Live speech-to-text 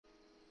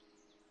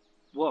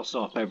What's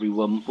up,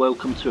 everyone?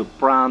 Welcome to a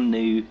brand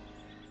new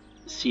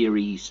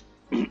series,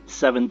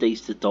 7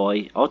 Days to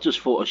Die. I just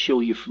thought I'd show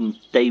you from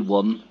day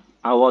one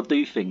how I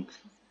do things.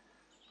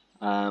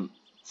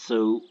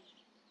 So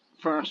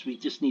first we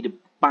just need to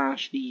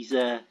bash these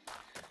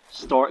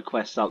start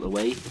quests out of the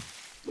way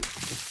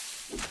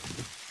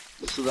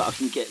so that I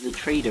can get the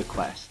trader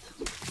quest.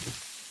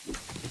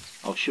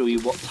 I'll show you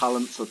what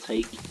talents I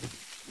take.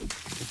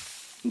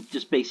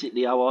 Just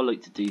basically how I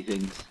like to do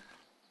things.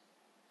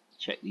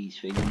 Check these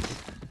things.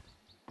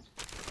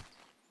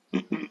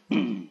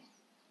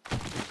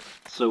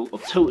 So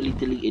I've totally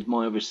deleted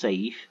my other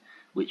save,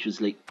 which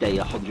was like day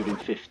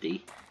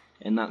 150,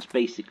 and that's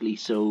basically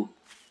so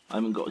I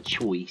haven't got a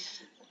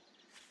choice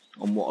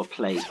on what I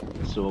play,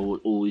 so I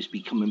will always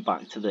be coming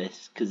back to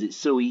this because it's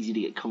so easy to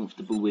get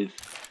comfortable with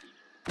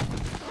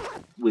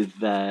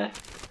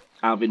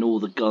having all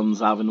the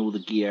guns, having all the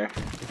gear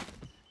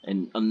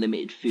and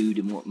unlimited food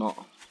and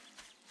whatnot.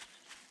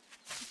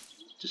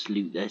 Just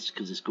loot this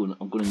because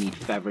I'm gonna need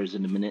feathers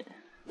in a minute.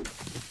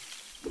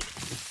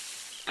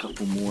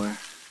 Couple more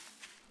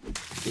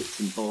bits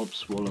and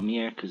bobs while I'm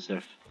here because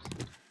they're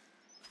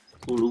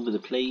all over the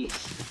place.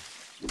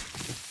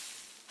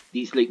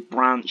 These like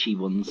branchy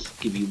ones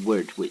give you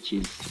wood, which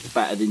is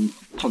better than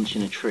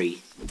punching a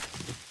tree.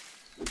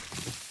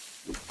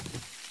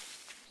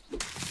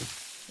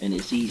 And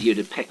it's easier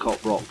to pick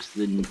up rocks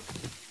than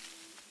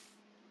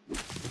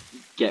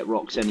get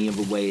rocks any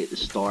other way at the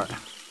start.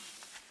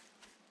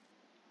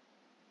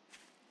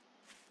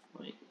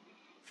 Right.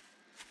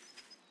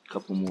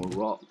 Couple more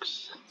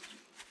rocks.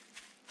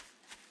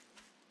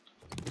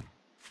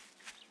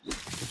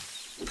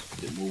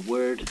 Bit more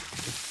wood.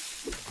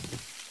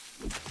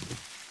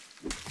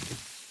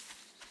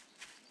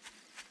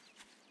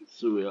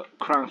 So we'll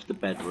craft the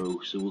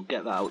bedroll, so we'll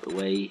get that out of the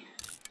way.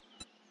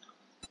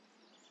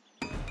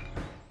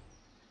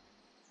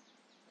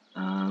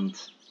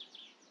 And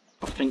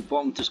I think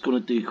what I'm just going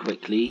to do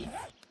quickly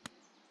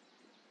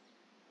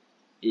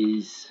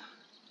is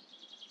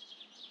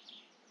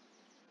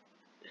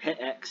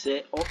hit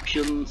exit,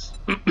 options,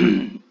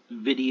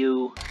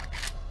 video,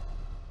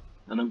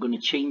 and I'm going to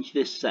change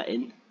this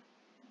setting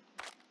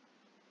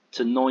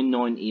to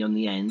 990 on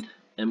the end,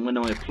 and when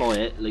I apply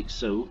it like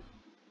so,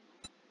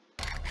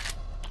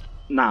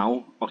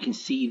 now I can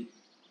see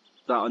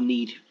that I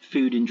need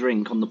food and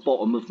drink on the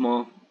bottom of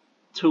my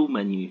tool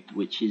menu,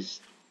 which is,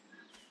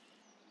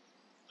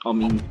 I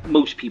mean,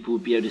 most people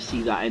would be able to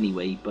see that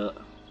anyway, but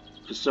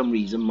for some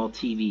reason my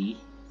TV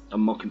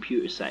and my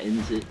computer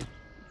settings, it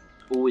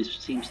always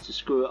seems to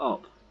screw it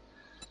up.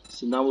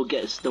 So now we'll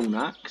get a stone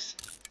axe.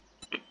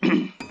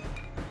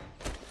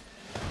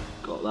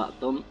 Got that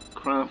done.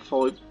 Craft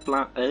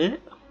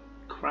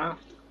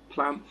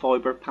plant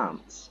fiber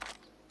pants,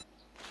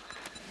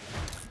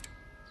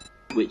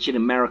 which in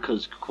America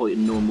is quite a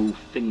normal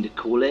thing to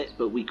call it,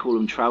 but we call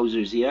them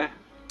trousers here.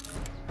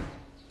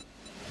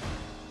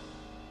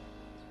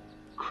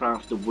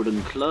 Craft a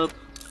wooden club.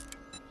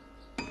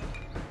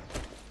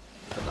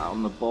 Put that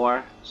on the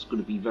bar. It's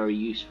going to be very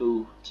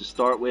useful to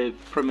start with.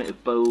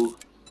 Primitive bow.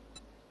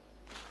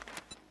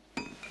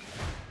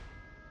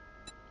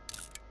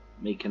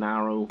 Make an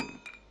arrow.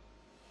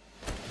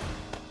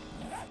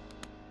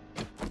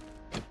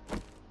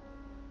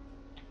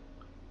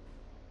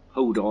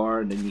 Hold R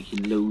and then you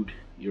can load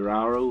your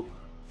arrow.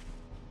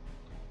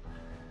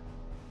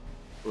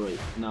 Right,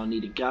 now I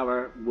need to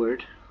gather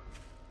wood.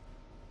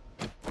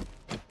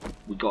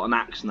 We got an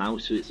axe now,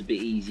 so it's a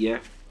bit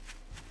easier.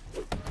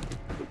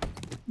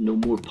 No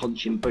more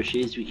punching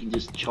bushes, we can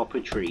just chop a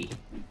tree.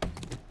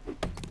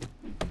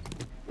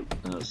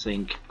 I was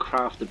saying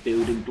craft a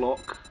building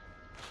block.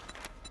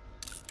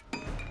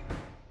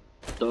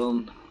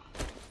 Done.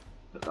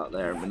 Put that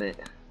there a minute.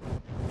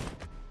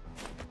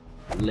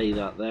 Lay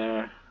that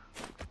there.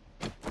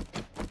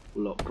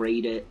 We'll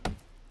upgrade it.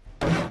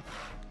 Now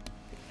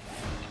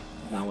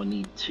I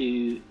need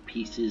 2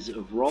 pieces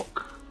of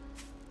rock.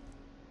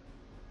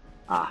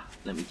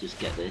 Let me just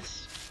get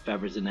this.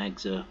 Feathers and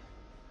eggs are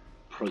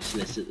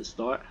priceless at the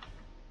start.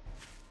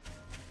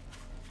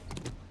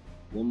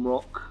 1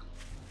 rock.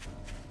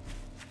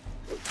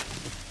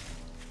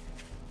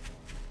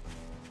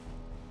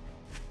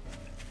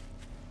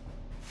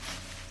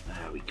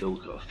 There we go,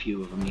 got a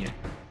few of them here.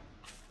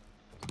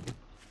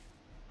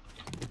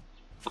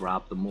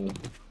 Grab them all.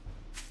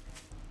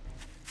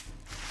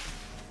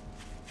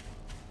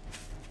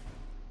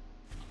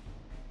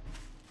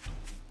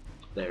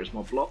 There's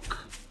my block.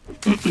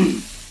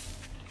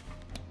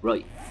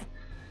 Right.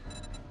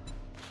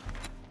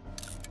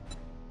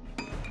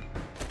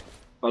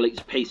 I like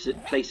to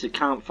place a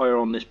campfire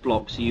on this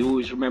block so you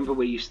always remember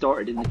where you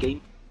started in the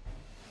game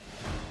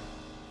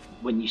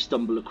when you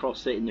stumble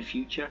across it in the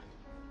future.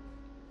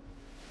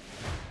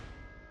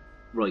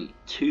 Right,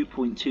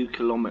 2.2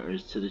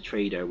 kilometers to the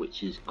trader,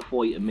 which is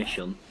quite a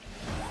mission.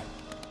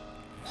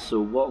 So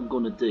what I'm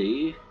going to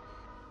do,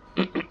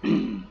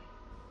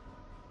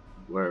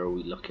 where are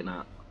we looking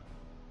at?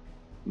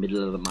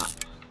 Middle of the map.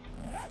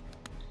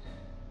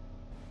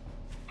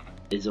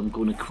 Is I'm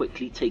going to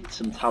quickly take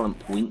some talent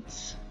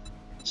points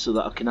so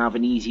that I can have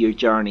an easier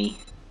journey.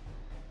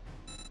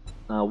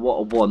 Now what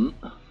I want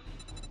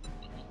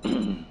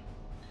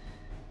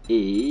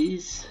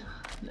is,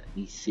 let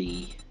me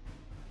see,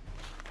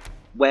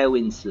 well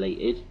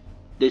insulated.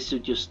 This will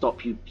just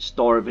stop you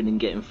starving and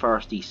getting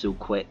thirsty so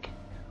quick.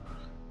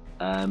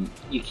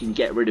 You can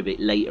get rid of it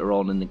later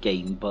on in the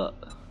game, but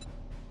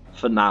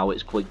for now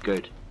it's quite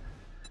good.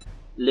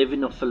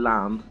 Living off the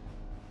land,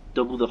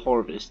 double the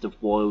harvest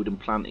of wild and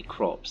planted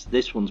crops.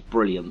 This one's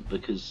brilliant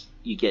because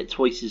you get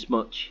twice as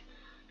much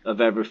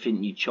of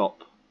everything you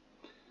chop,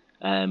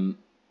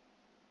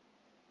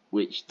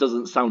 which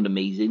doesn't sound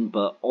amazing,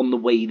 but on the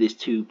way this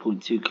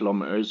 2.2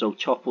 kilometers I'll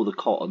chop all the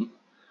cotton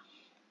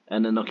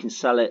and then I can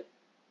sell it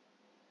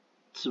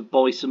to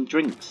buy some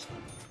drinks,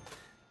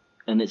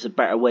 and it's a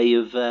better way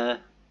of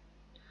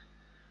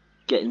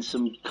getting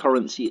some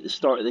currency at the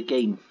start of the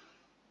game.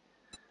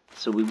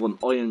 So we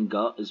want iron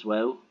gut as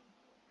well.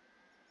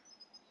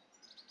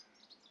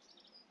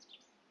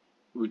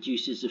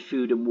 Reduces the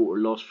food and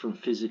water loss from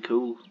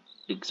physical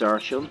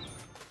exertion.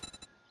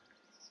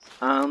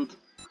 And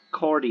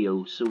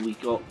cardio, so we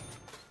got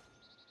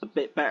a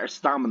bit better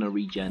stamina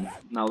regen.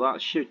 Now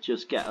that should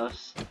just get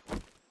us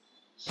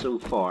so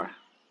far.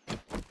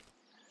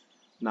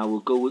 Now we'll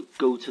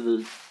go to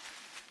the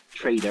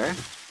trader.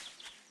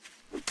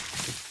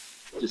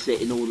 Just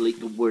hitting all like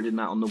the word and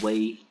that on the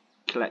way.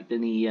 Collect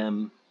any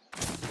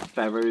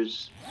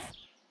feathers.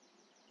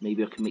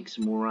 Maybe I can make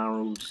some more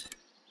arrows.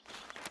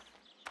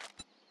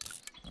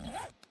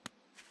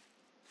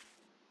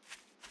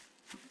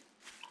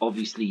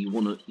 Obviously you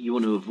want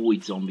to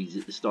avoid zombies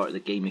at the start of the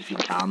game if you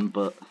can,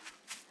 but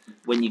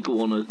when you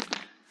go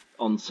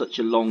on such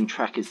a long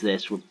trek as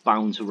this, we're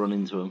bound to run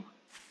into them.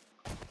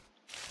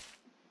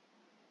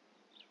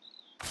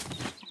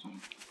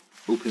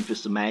 Hoping for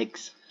some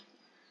eggs.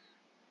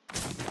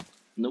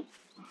 Nope.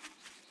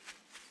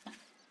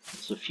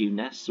 That's a few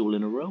nests all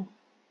in a row.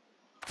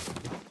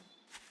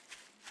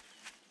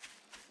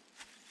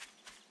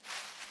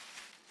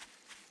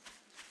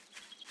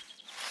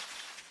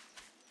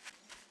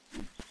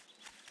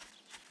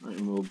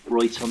 And we're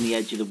right on the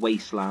edge of the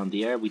wasteland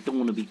here. We don't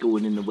want to be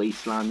going in the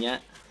wasteland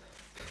yet.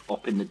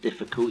 Upping the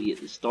difficulty at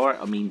the start.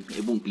 I mean,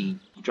 it won't be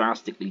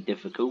drastically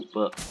difficult,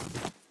 but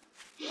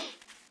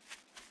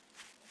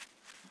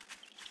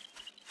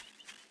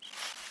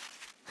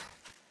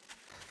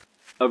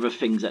other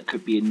things that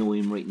could be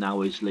annoying right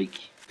now is like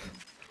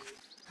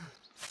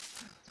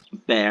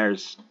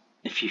bears.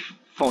 If you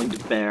find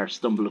a bear,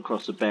 stumble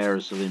across a bear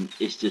or something,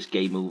 it's just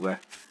game over.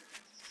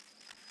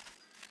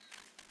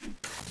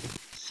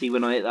 See,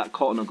 when I hit that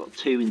cotton I got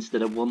 2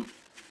 instead of 1.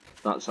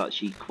 That's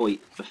actually quite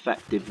an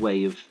effective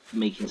way of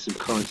making some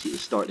currency at the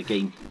start of the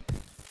game.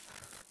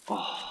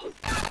 Oh,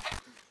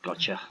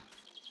 gotcha.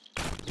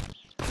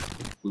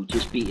 We'll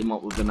just beat him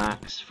up with an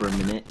axe for a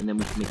minute and then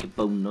we can make a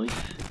bone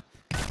knife.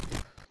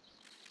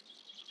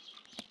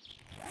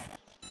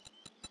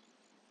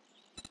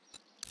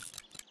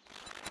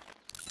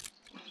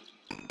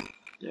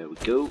 There we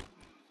go.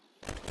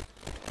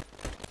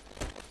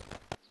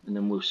 And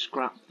then we'll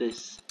scrap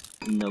this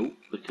note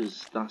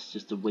because that's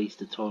just a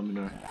waste of time in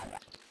our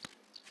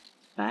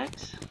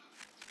bags.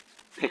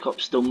 Pick up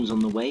stones on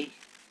the way.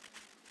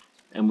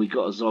 And we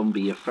got a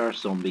zombie, a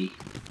first zombie.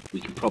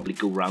 We can probably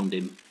go round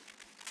him.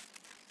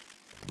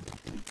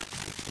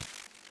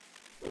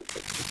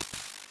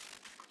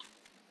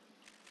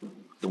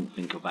 Don't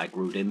think I've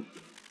aggroed him.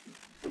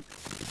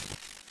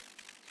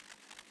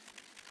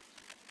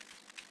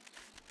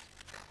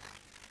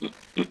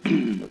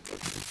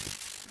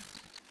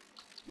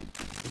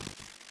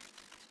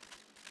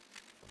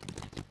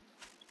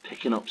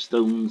 Picking up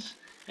stones,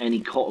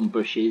 any cotton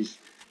bushes.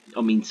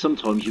 I mean,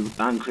 sometimes you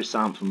and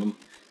chrysanthemum,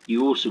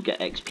 you also get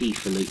XP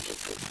for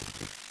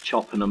like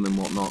chopping them and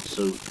whatnot,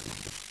 so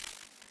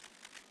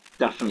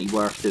definitely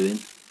worth doing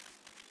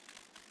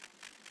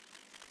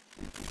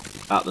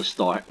at the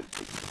start.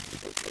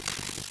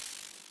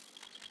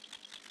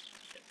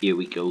 Here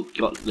we go,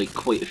 got like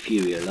quite a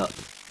few here, look.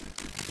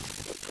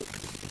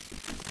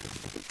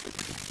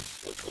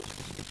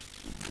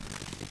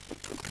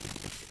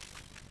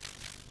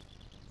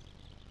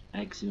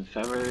 Eggs and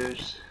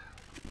feathers.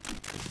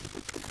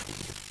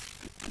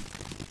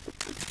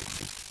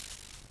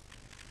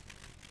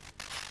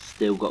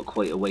 Still got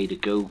quite a way to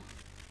go.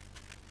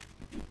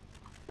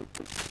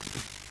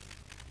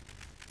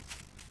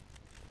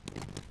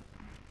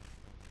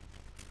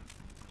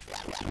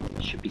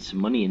 Should be some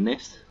money in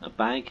this, a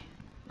bag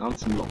and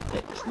some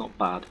lockpicks, not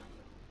bad.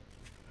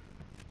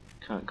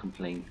 Can't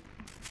complain.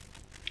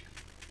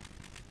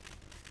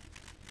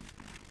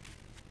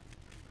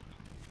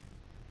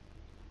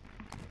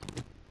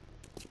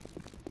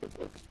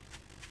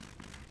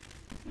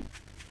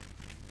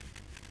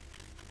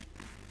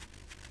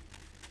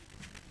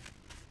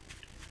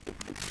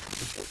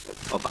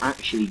 I've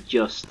actually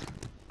just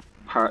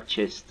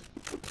purchased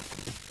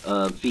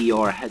a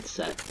VR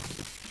headset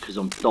because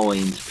I'm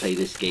dying to play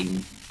this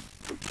game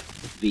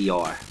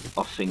VR.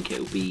 I think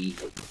it'll be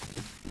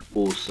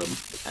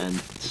awesome, and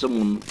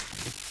someone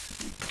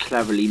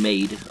cleverly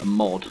made a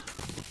mod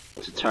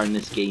to turn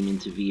this game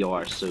into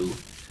VR, so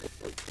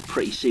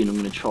pretty soon I'm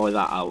going to try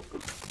that out.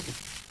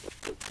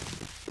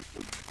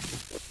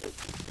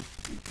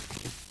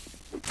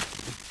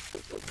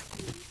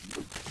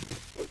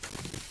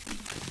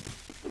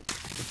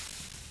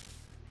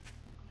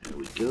 There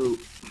we go.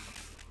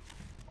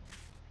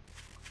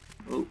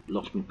 Oh,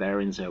 lost my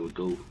bearings. There we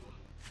go.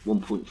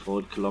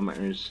 1.5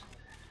 kilometers.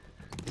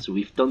 So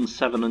we've done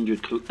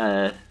 700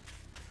 kilometers.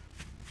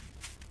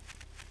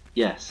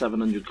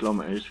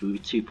 We were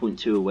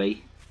 2.2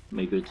 away.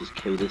 Maybe I'll just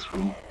kill this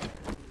one.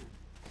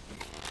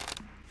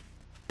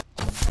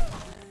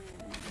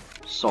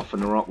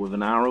 Soften her up with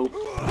an arrow.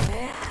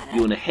 You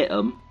want to hit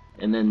them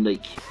and then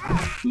like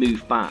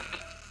move back,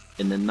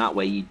 and then that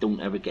way you don't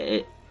ever get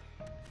it.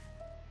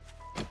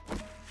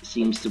 It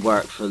seems to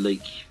work for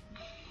like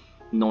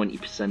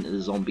 90% of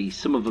the zombies.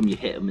 Some of them you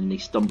hit them and they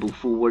stumble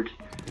forward.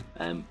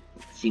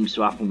 Seems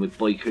to happen with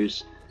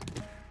bikers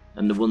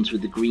and the ones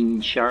with the green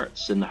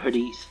shirts and the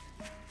hoodies.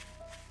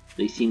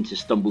 They seem to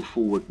stumble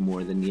forward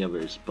more than the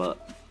others,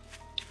 but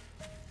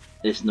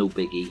it's no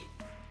biggie.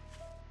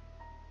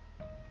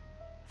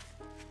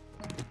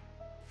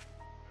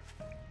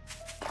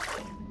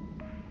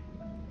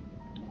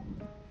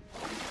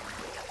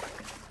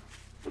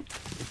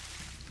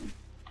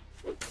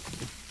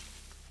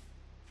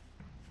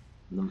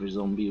 Another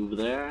zombie over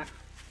there.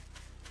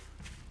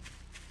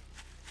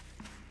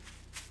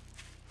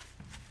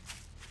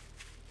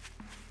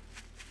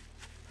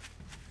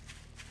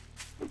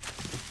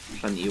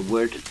 Plenty of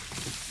wood.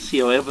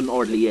 See, I haven't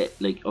hardly hit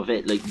I've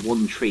hit like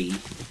one tree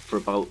for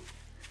about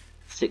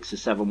 6 or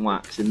 7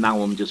 whacks, and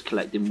now I'm just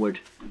collecting wood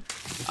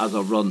as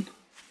I run.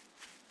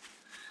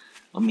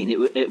 I mean,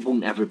 it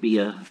won't ever be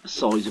a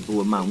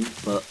sizable amount,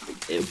 but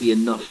it'll be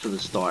enough for the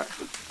start.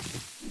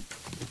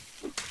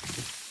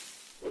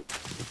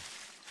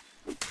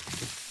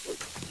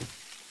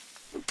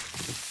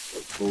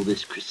 All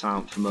this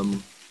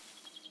chrysanthemum,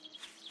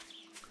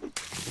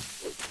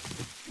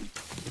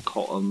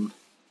 cotton.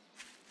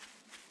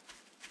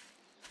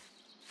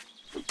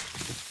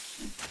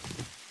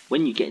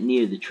 When you get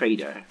near the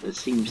trader, there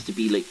seems to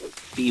be like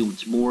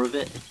fields more of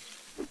it.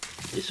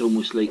 It's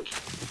almost like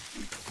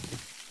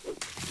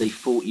they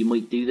thought you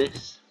might do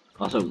this.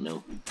 I don't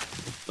know,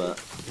 but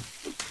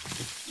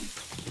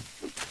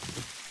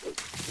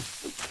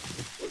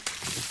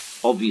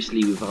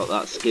obviously without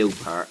that skill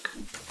perk,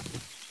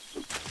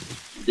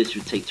 this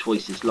would take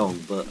twice as long,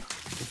 but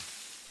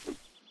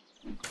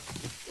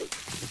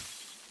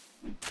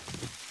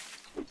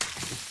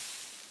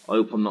I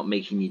hope I'm not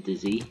making you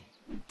dizzy.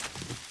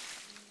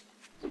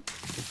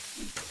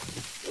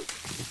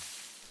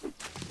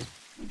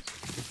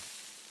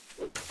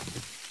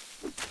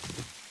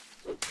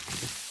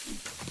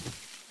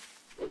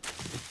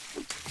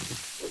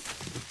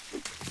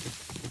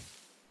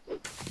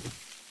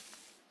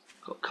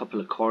 Got a couple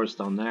of cars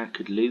down there,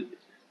 could loot.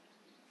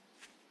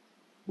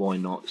 Why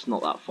not? It's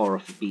not that far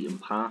off the beaten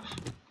path.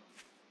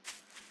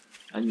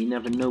 And you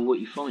never know what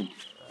you find.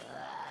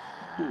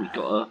 Ooh, we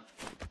got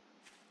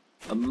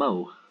a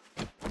mow.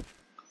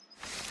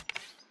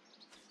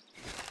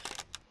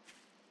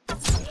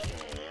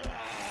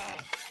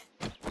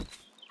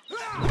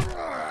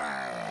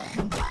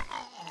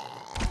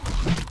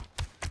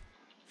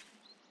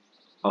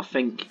 I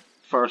think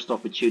first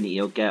opportunity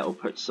I'll get, I'll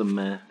put some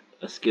a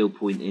skill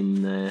point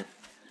in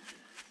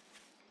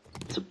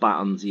to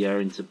battens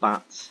here, into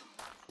bats.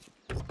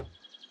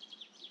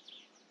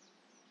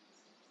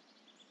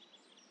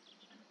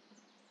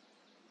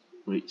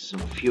 Right, some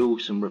fuel,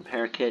 some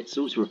repair kits.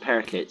 Those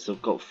repair kits,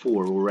 I've got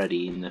 4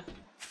 already, and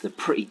they're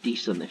pretty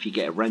decent if you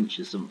get a wrench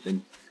or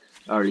something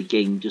early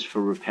game just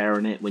for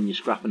repairing it when you're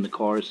scrapping the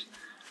cars.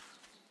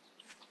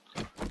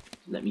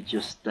 Let me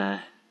just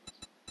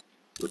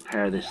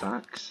repair this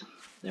axe.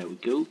 There we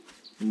go.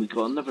 And we've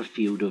got another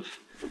field of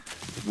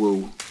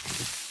wool,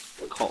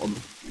 cotton.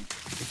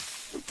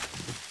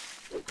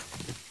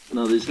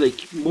 Now there's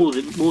like more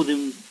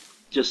than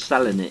just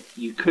selling it.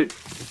 You could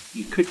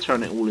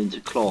turn it all into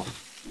cloth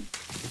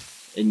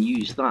and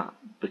use that,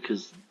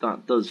 because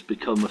that does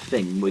become a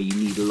thing where you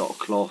need a lot of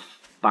cloth,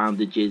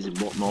 bandages and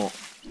whatnot.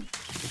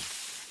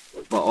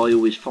 But I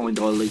always find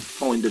I like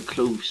find a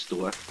clothes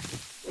store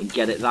and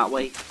get it that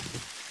way,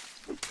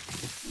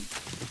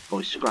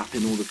 by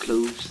scrapping all the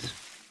clothes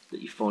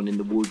that you find in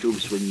the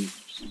wardrobes when you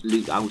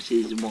loot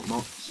houses and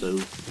whatnot. So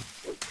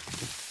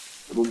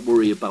I won't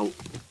worry about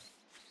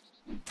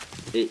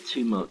it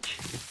too much.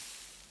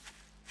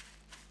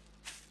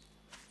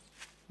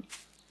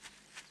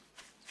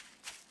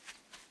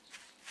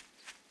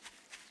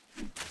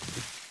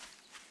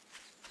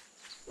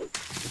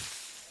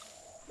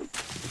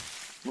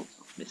 Oh,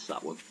 missed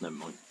that one, never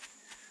mind.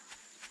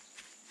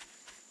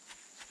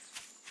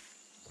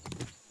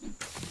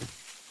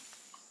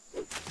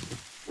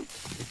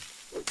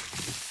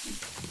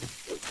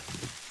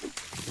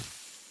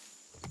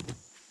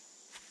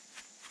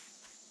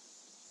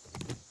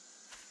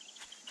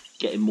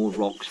 Getting more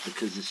rocks,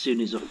 because as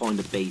soon as I find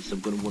a base I'm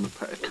going to want to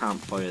put a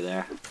campfire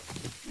there,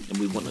 and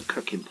we want a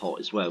cooking pot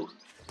as well.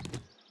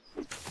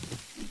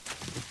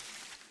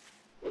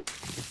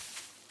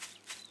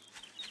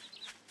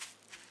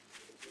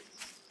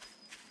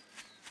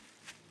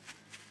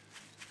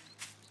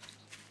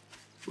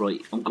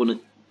 Right, I'm gonna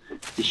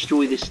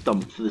destroy this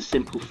stump for the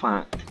simple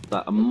fact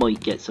that I might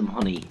get some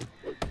honey.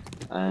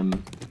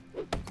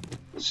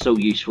 So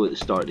useful at the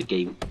start of the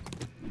game.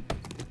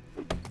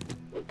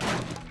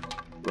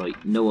 Right,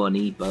 no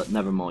honey, but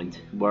never mind.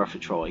 Worth a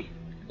try.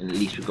 And at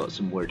least we've got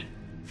some wood.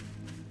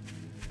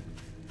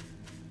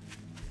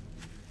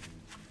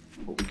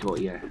 What we got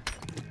here?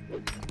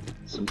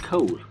 Some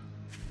coal.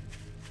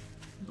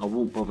 I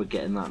won't bother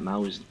getting that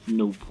now, there's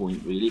no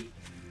point really.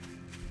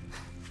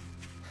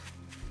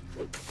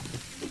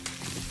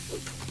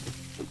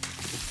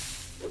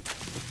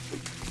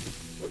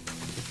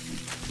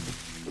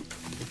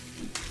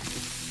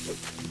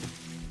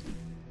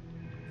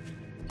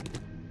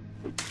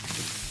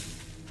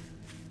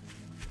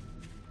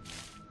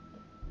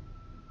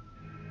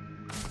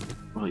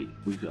 Right,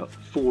 we've got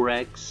 4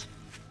 eggs.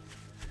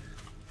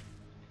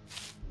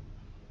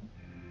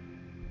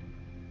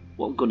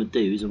 What I'm going to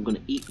do is I'm going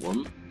to eat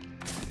one.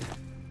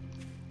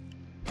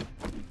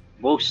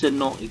 Whilst they're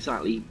not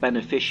exactly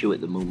beneficial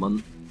at the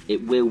moment,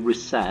 it will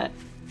reset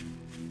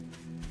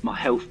my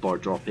health bar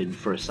dropping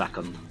for a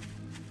second.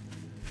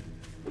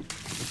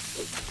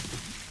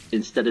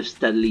 Instead of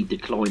steadily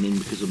declining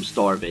because I'm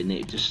starving,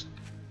 it just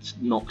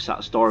knocks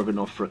that starving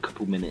off for a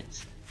couple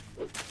minutes.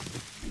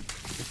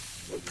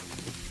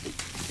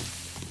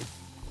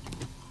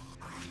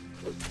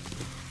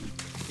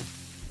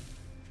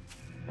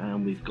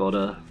 And we've got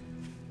a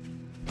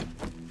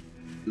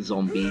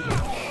zombie.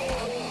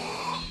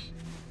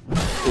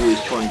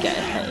 Always try and get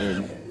a hit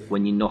in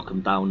when you knock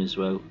them down as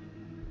well,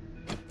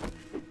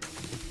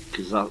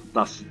 because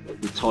that's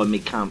the time they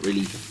can't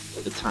really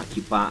attack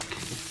you back.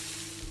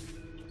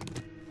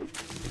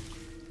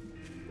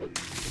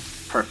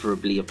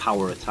 Preferably a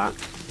power attack.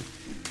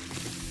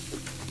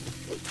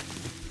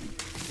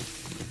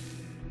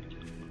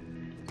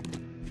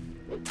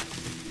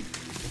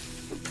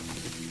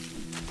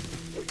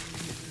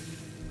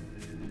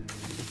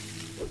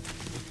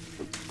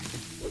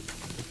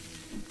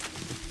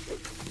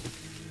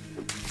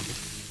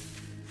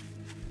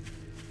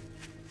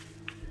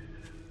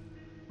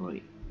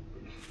 Right,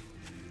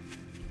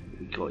 what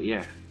we got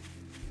here?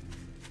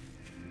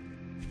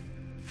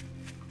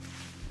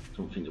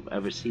 Don't think I've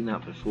ever seen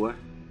that before.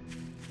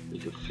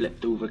 Like a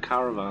flipped over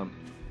caravan.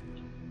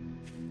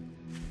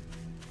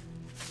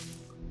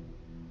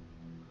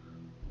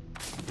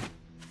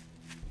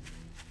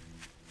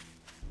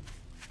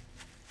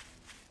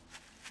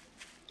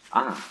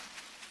 Ah,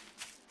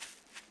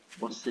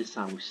 what's this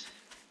house?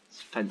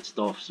 It's fenced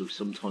off, so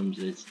sometimes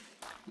there's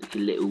like a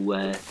little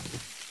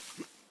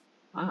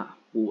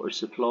water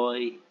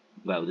supply.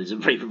 Well, there's a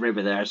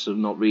river there, so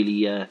I'm not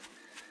really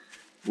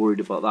worried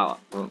about that.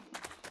 But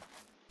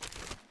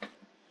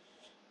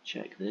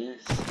check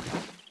this.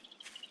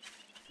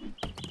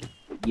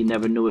 You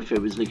never know if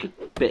it was like a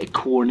bit of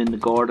corn in the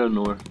garden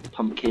or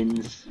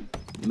pumpkins,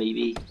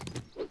 maybe.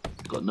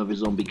 Got another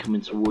zombie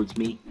coming towards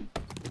me.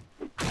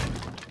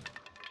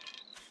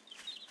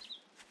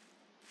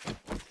 I'll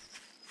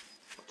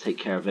take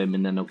care of him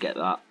and then I'll get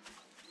that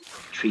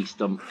tree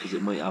stump because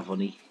it might have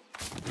honey.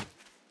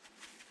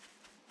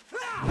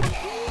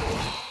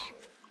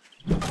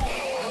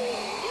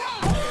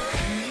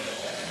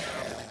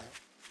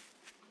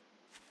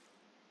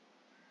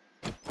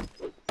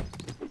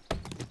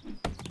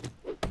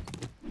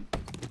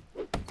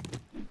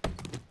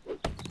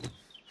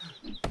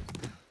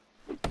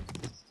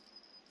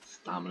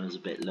 Stamina's a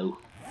bit low.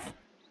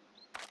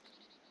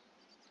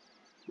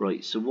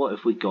 Right, so what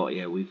have we got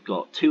here? We've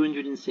got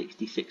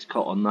 266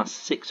 cotton, that's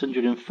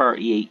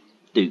 638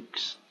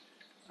 dukes,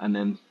 and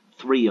then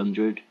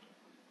 300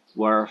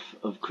 worth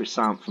of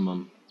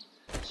chrysanthemum.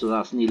 So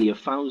that's nearly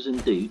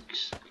 1,000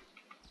 dukes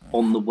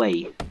on the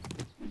way.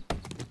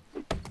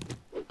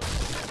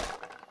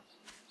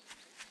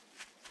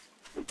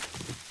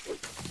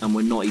 And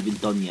we're not even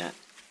done yet.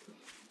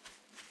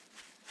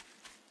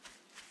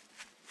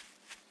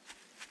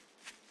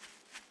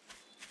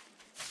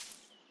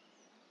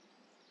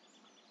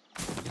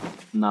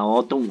 Now,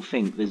 I don't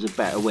think there's a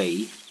better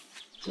way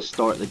to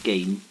start the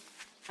game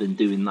than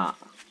doing that,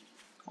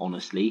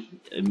 honestly.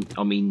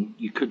 I mean,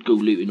 you could go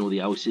looting all the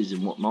houses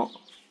and whatnot,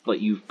 but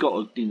you've got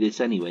to do this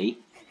anyway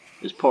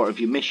as part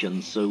of your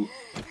mission, so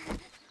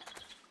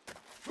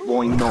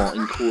why not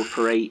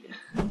incorporate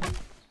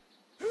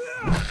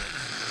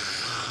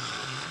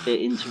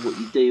it into what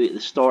you do at the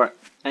start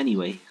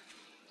anyway.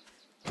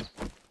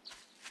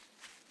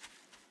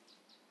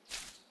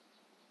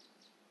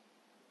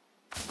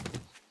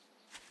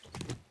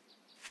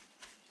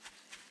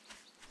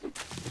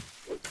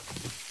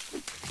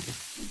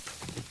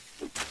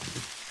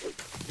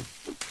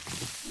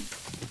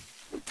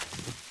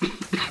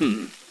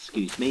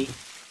 Excuse me.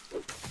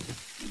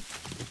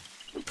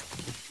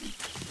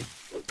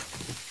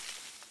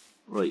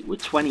 Right, we're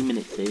 20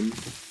 minutes in.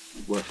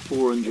 We're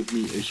 400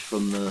 meters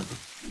from the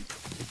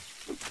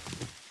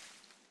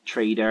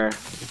trader,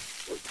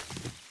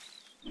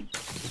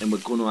 and we're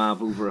going to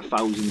have over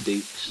 1,000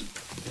 dukes.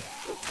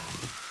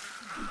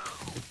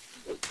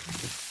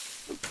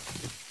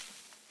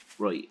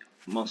 Right,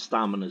 My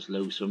stamina's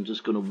low, so I'm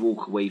just going to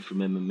walk away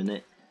from him a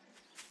minute.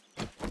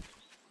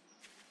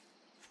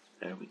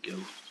 There we go.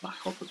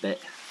 Back up a bit.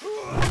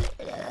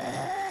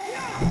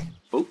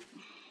 Oh.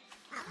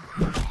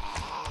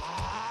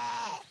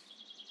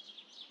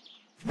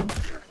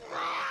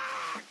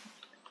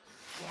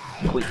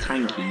 Quite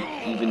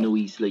tanky, even though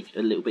he's like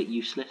a little bit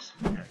useless.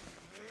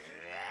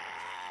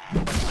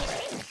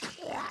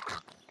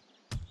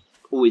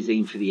 Always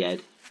aim for the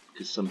head,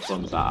 because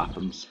sometimes that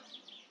happens.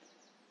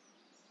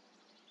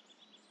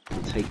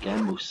 We'll take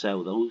them, we'll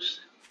sell those.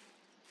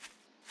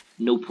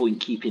 No point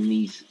keeping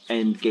these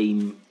end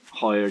game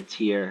higher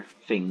tier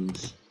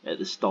things at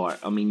the start.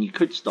 I mean, you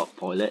could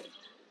stockpile it,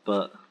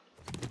 but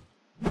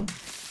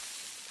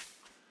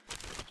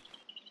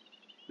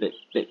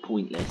bit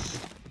pointless.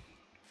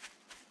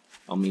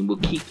 I mean, we'll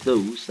keep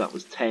those. That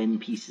was 10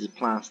 pieces of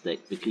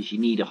plastic, because you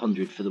need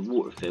 100 for the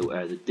water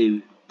filter,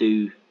 the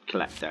dew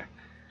collector,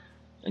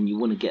 and you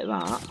want to get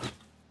that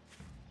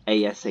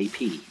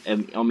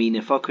ASAP. I mean,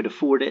 if I could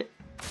afford it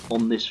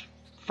on this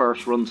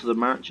first run to the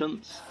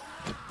merchants,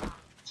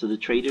 to the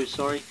traders,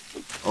 sorry,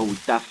 I would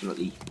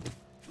definitely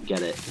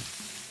get it.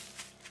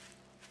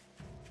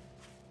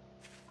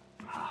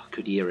 I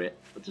could hear it,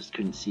 I just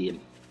couldn't see him.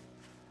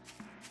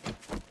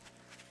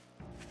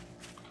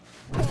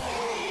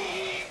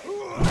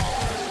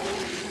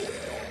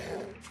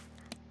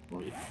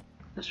 Right,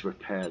 let's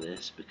repair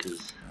this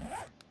because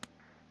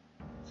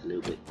it's a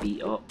little bit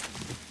beat up.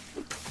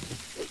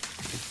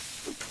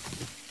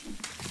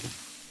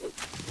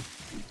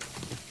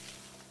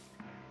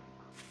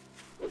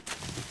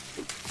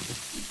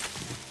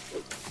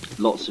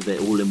 Lots of it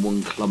all in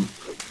one clump.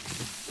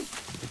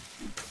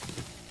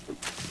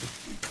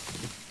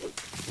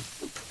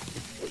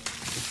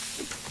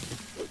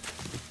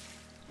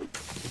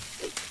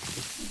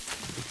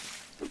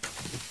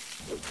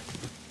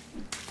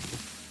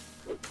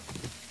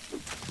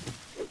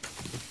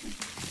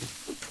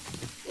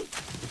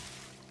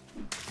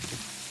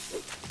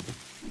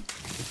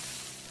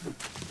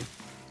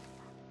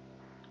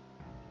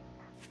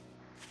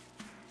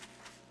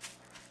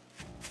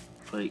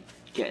 Right,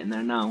 getting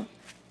there now.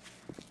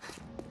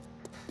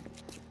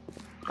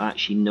 I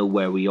actually know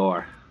where we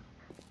are.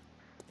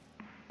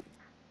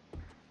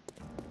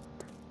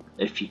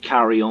 If you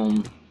carry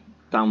on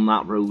down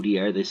that road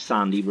here, this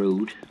sandy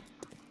road,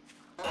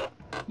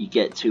 you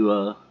get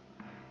to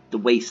the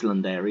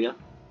wasteland area.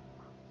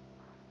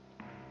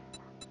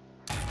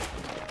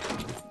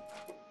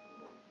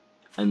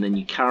 And then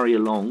you carry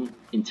along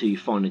until you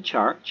find a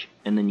church,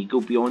 and then you go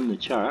beyond the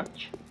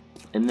church,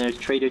 and there's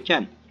Trader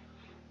Jen.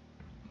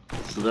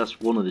 So that's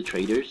one of the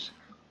traders.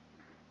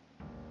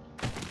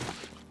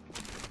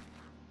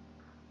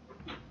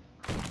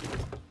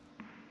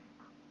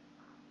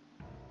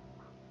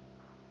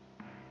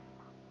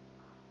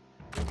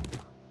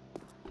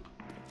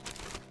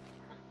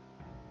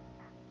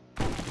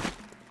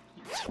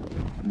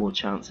 More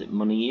chance at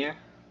money here.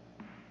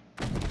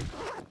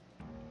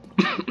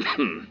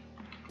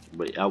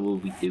 Right, how will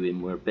we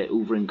doing? We're a bit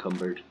over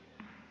encumbered,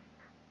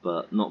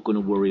 but not going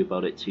to worry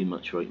about it too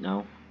much right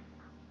now.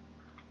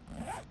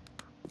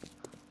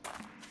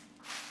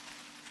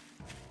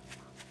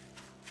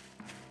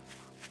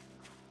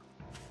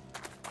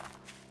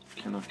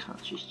 Can I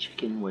catch his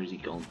chicken? Where's he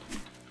gone?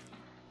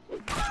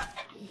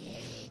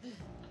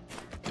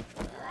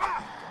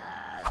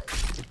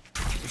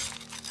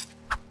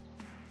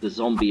 The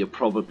zombie will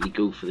probably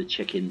go for the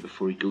chicken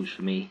before he goes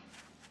for me.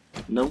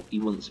 No, he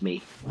wants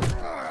me.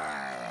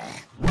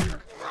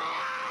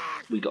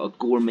 We got a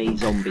gourmet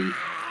zombie.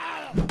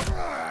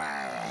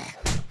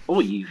 Oh,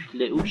 you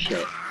little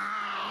shit.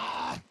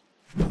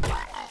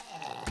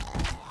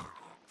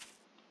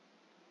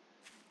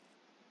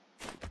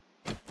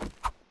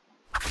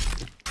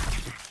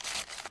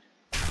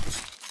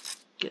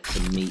 Get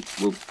some meat.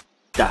 We'll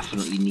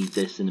definitely need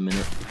this in a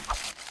minute.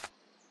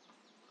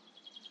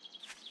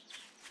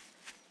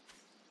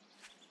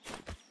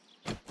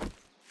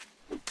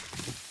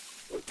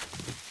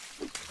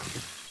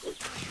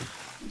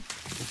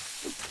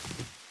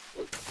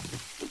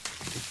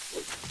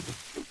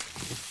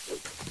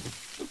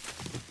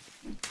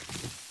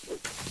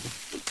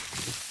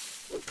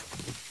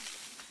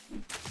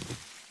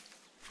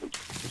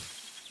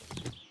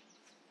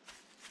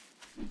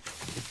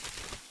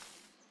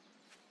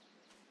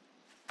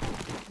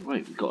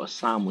 Right, we've got a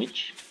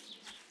sandwich.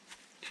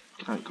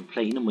 Can't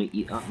complain, and we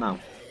eat that now.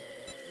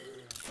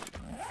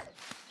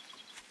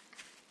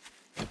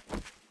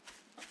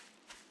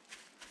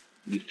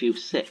 You feel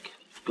sick,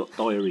 got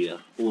diarrhea,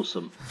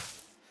 awesome.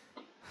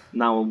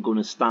 Now I'm going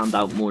to stand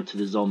out more to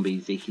the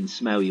zombies, they can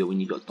smell you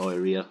when you got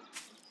diarrhea.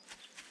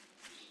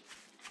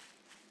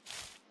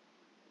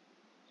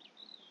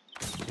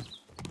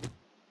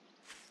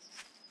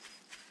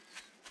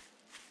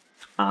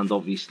 And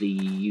obviously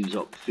you use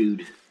up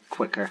food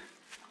quicker.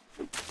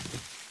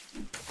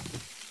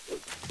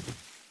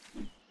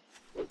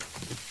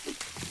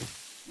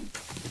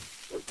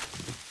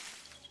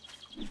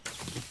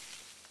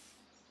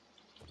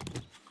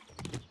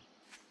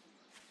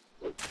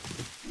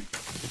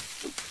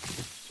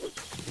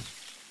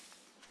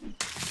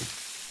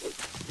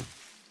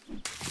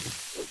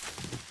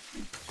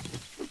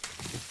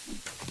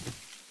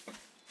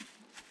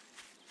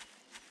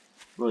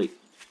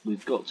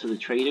 we've got to the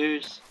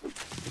traders.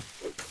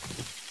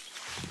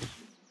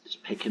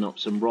 Just picking up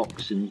some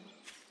rocks and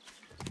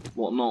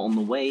whatnot on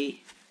the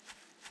way.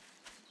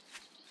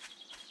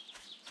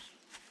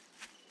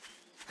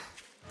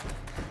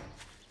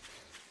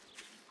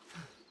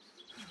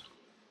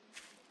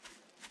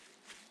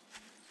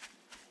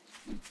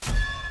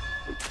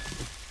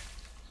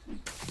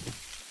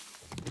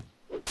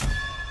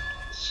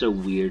 So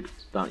weird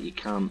that you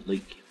can't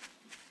like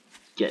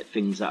get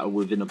things that are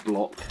within a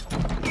block.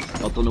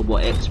 I don't know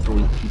what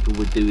exploit people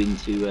were doing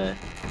to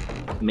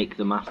make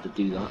them have to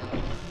do that.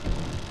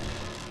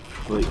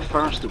 Right,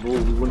 first of all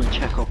we want to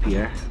check up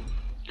here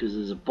because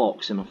there's a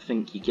box and I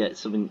think you get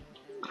something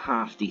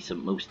half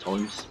decent most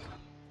times.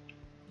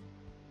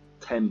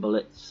 10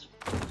 bullets.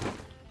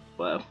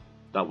 Well,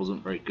 that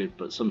wasn't very good,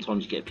 but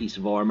sometimes you get a piece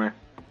of armor.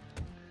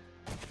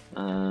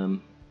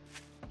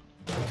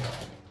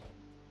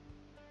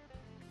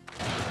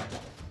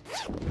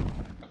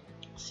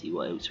 See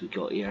what else we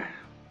got here.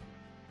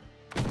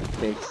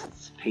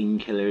 Fists,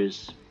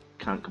 painkillers,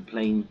 can't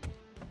complain.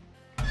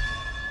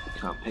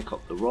 Can't pick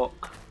up the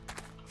rock.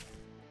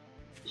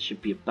 There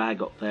should be a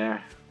bag up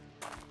there.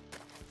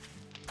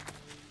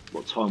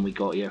 What time we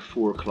got here?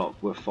 4 o'clock,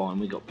 we're fine,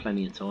 we got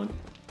plenty of time.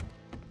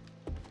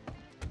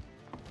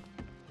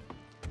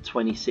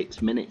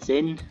 26 minutes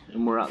in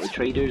and we're at the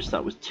traders.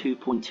 That was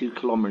 2.2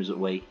 kilometers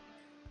away.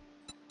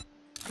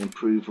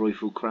 Improve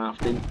rifle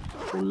crafting.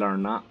 We'll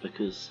learn that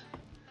because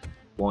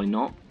why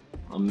not?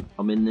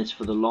 I'm in this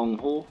for the long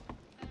haul.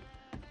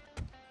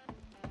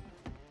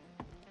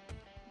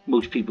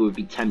 Most people would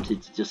be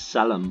tempted to just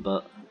sell them,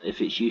 but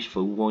if it's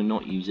useful, why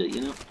not use it,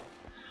 you know?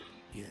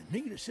 You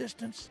need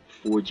assistance?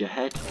 Forge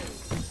ahead.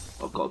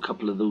 I've got a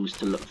couple of those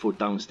to look for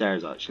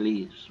downstairs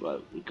actually.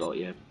 Well, we got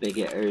here big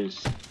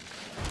hitters.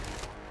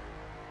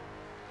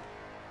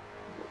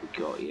 What we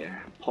got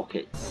here?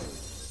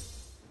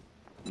 Pockets.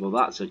 Well,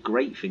 that's a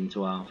great thing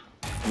to have.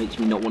 Makes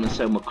me not want to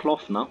sell my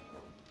cloth now.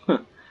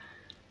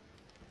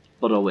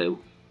 But I will.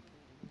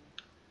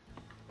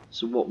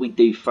 So what we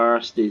do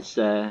first is,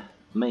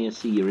 may I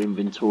see your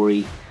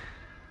inventory,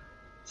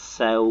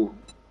 sell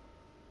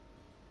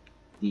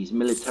these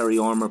military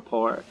armor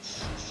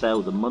parts,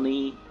 sell the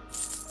money,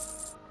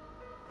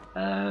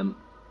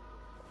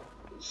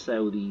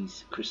 sell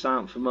these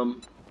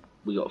chrysanthemum.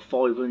 We got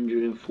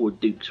 504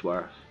 dukes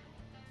worth.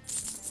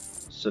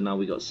 So now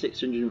we got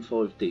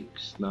 605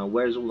 dukes. Now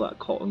where's all that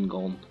cotton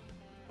gone?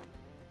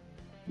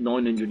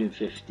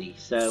 950.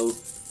 Sell.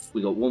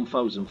 We got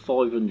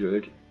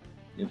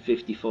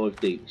 1,555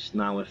 dukes.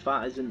 Now if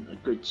that isn't a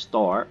good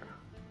start,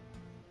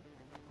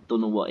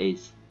 don't know what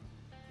is.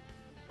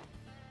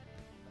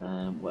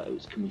 What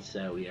else can we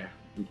sell here?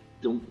 We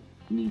don't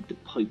need the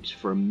pipes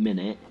for a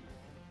minute.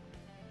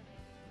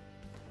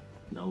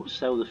 No,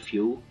 sell the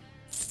fuel.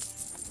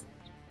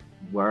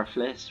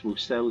 Worthless. We'll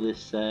sell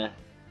this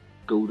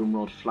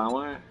goldenrod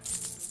flower.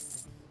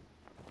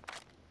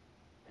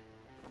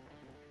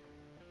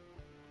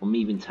 I'm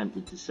even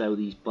tempted to sell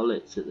these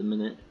bullets at the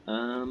minute.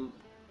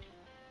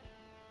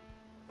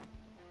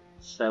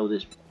 Sell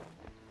this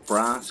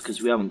brass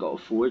because we haven't got a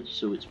forge,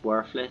 so it's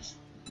worthless.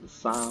 The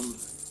sand.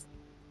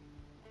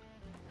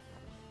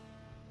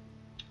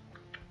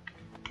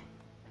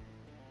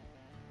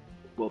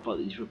 What about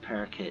these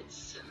repair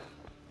kits?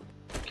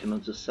 Can I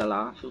just sell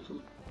half of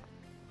them?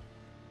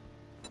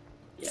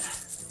 Yeah.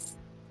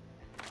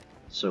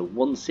 So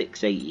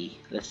 1,680.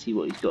 Let's see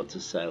what he's got to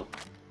sell.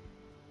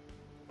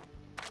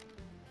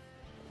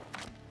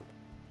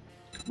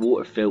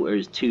 Water filter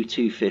is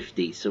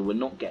 2,250, so we're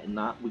not getting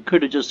that. We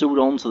could have just held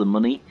on to the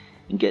money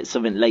and get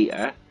something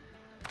later.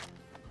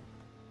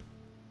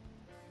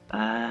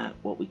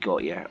 What we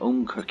got here?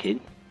 Own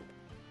cooking.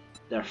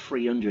 They're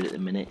 300 at the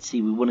minute.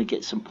 See, we want to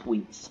get some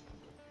points.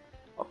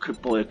 I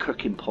could buy a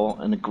cooking pot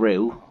and a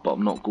grill, but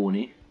I'm not going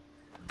to.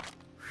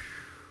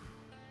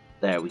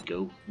 There we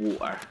go.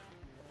 Water.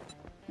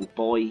 We'll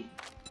buy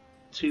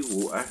 2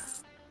 water.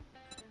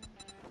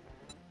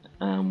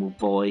 And we'll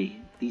buy...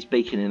 These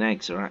bacon and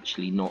eggs are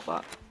actually not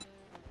that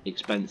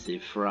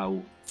expensive for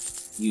how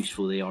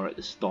useful they are at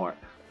the start.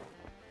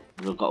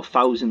 We've got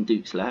 1,000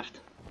 dukes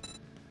left.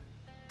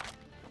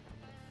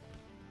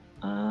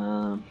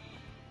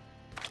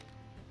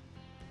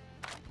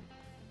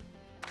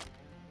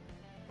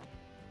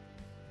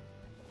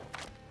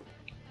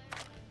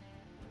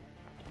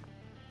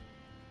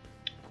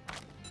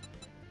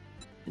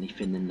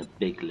 Anything in the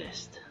big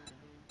list?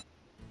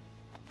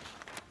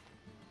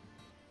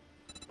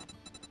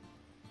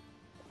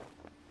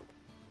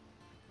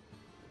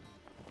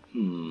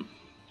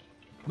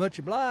 Much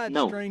obliged,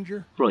 no.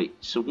 stranger. Right,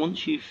 so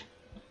once you've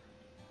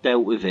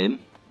dealt with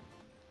him,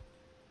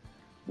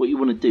 what you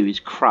want to do is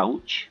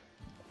crouch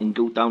and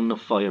go down the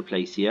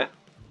fireplace here,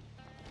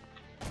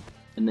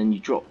 and then you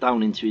drop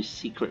down into his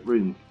secret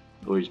room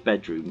or his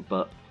bedroom.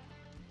 But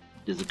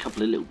there's a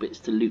couple of little bits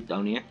to loot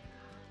down here.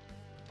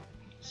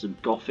 Some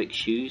gothic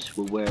shoes,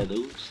 we'll wear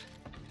those.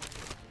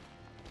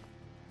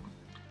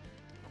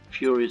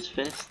 Furious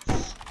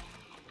fists.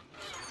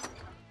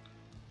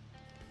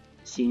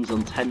 seems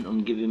intent on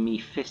giving me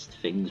fist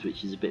things,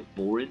 which is a bit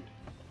boring.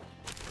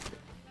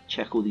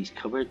 Check all these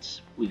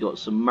cupboards. We got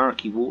some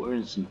murky water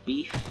and some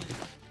beef.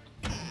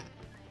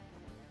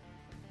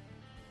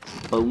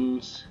 Some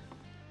bones.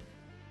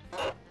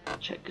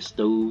 Check the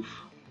stove.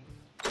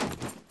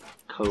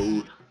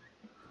 Coal.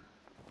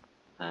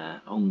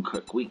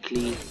 Uncooked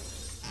weekly.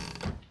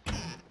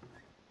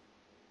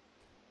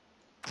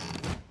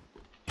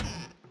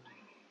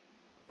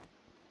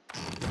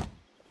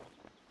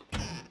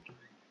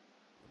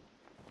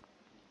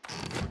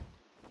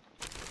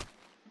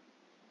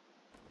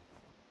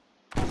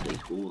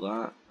 Take all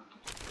that.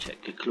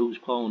 Check a clothes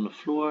pile on the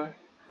floor.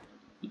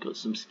 We got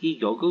some ski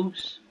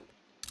goggles.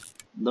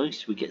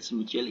 Nice, we get some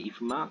agility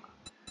from that.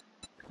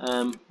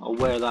 I'll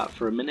wear that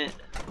for a minute.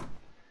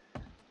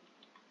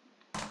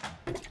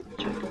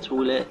 Check the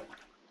toilet.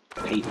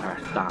 Paper,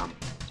 damn.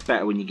 It's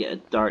better when you get a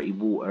dirty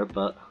water,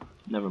 but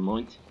never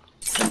mind.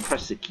 Then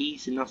press the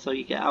keys and that's how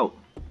you get out.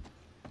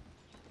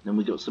 Then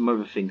we got some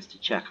other things to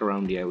check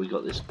around here. We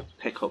got this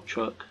pickup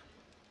truck.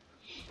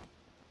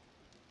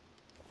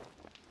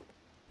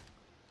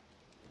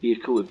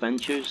 Vehicle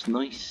adventures,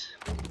 nice.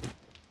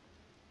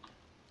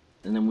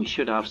 And then we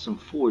should have some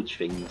forge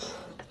things.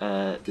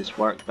 This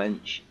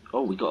workbench.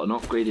 Oh, we got an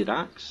upgraded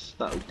axe.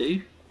 That'll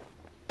do.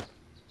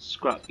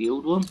 Scrap the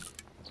old one.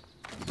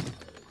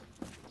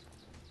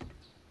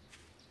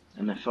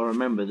 And if I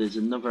remember, there's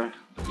another.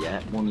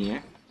 Yeah, one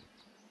here.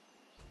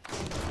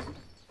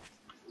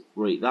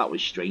 Right, that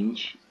was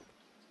strange.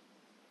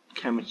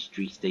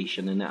 Chemistry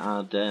station, and it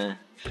had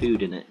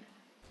food in it.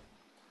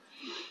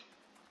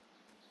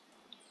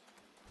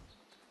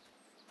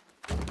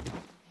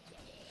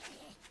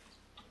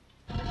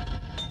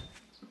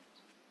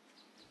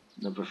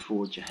 Another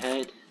forge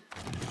ahead.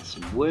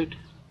 Some wood.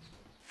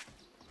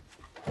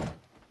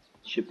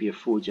 Should be a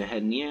forge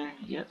ahead in here.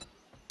 Yep.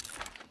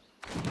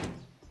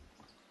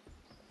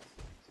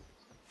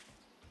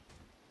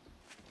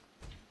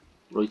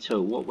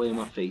 Righto, what way am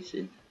I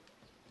facing?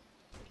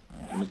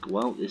 I'm gonna go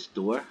out this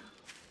door.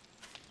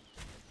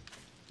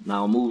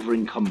 Now I'm over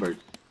encumbered.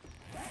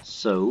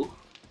 So,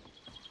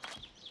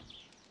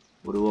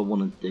 what do I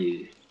want to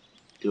do?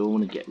 Do I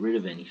want to get rid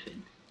of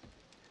anything?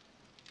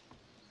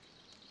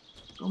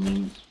 I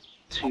mean,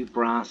 2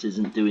 brass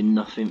isn't doing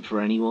nothing for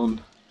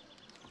anyone.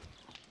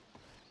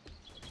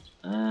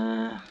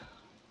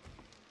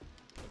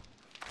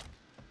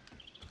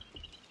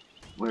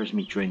 Where's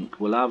my drink?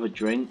 We'll have a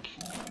drink.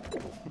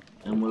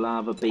 And we'll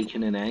have a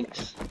bacon and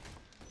eggs.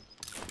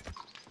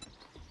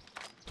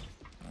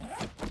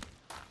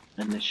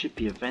 And there should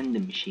be a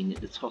vending machine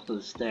at the top of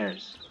the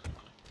stairs.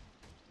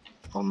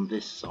 On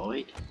this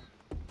side.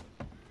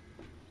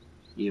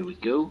 Here we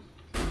go.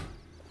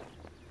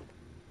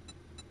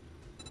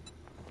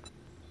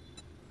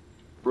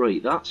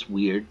 Right, that's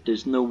weird.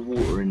 There's no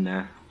water in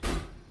there.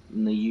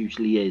 And there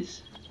usually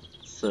is.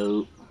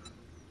 So...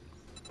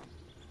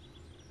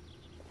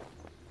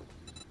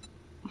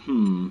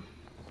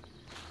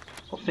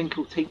 I think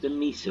I'll take the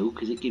miso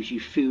because it gives you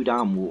food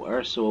and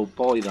water, so I'll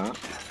buy that.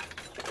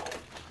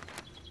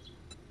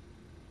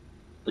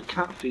 The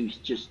cat food's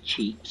just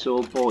cheap, so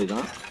I'll buy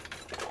that.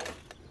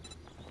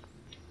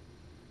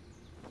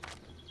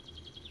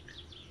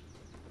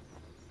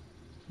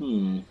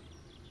 And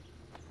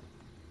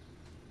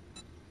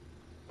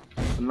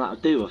that'll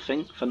do, I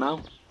think, for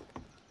now.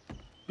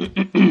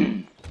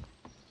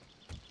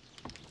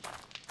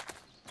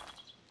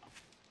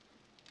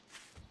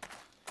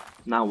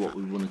 Now what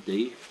we want to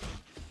do,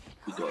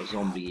 we got a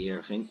zombie here,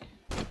 I think.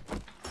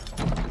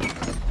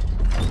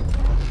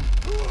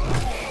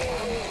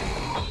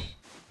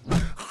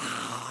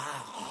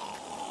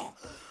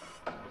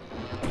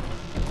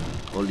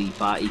 I'll leave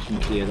that, he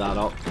can clear that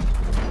up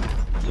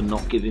for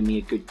not giving me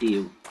a good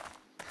deal.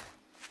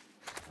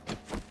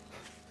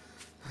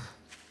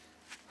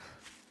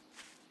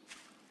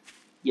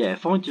 Yeah,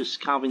 if I just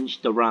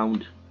scavenged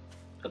around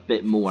a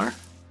bit more,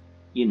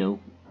 you know,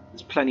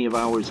 there's plenty of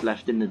hours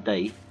left in the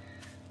day,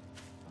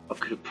 I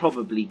could have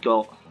probably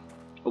got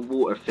a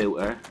water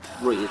filter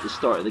right at the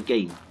start of the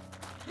game.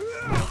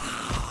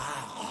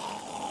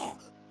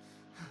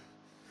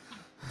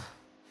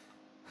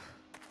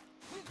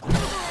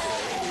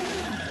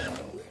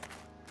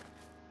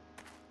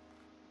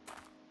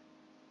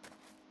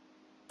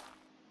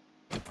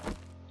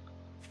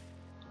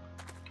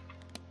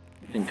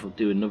 I think I'll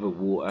do another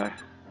water.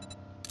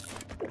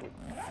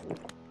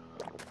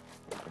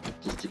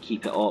 Just to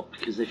keep it up,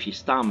 because if your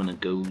stamina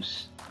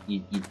goes,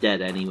 you're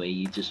dead anyway.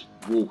 You're just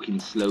walking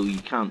slow, you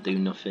can't do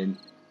nothing.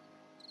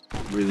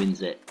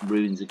 Ruins it,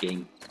 ruins the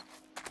game.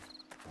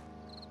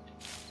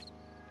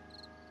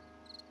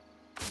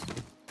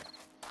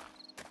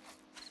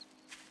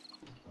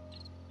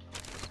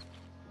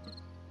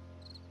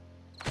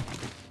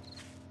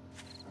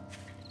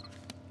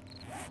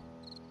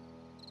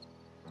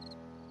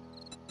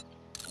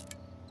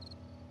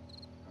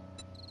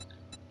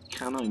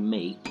 Can I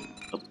make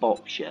a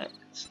box yet?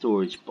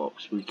 Storage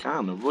box. We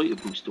can, a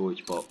writable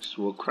storage box.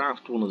 So we'll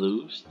craft one of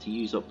those to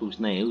use up those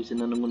nails, and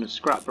then I'm going to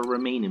scrap the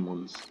remaining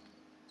ones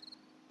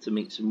to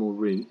make some more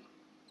room.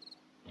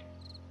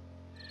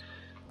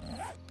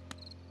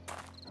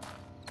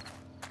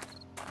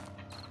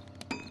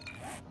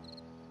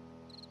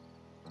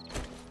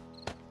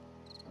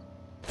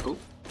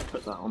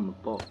 put that on the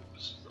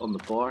box, on the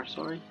bar,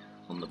 sorry,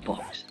 on the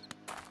box.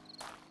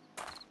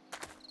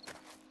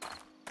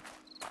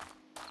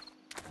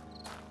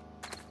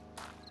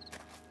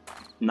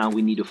 Now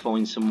we need to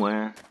find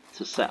somewhere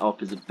to set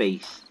up as a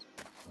base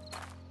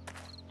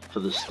for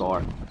the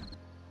start.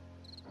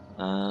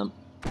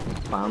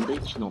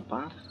 Bandage, not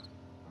bad.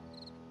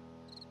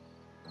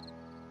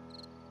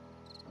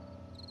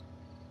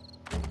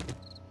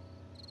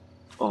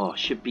 Oh,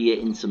 should be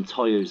hitting some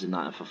tyres and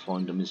that if I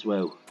find them as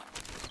well.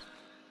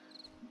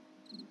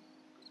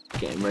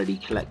 Getting ready,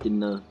 collecting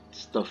the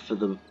stuff for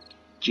the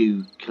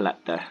Jew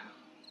collector.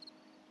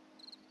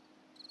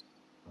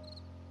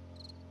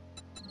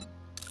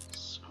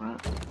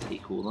 Scrap,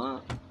 take all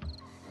that.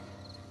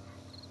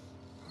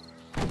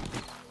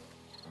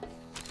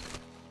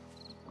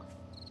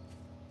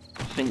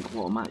 I think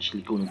what I'm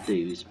actually going to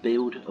do is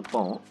build a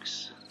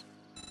box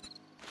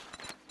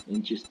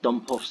and just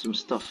dump off some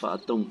stuff that I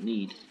don't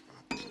need.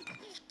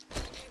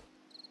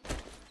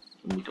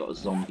 And we got a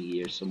zombie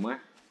here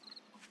somewhere.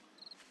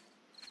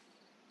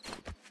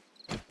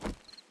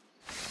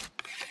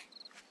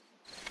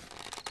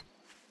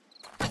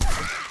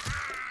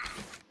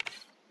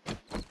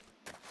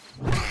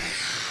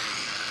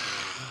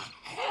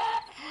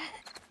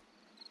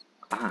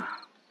 Ah,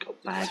 got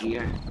a bag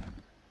here.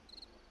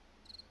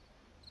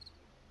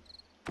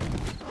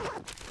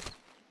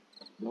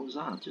 What was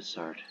that I just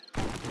heard?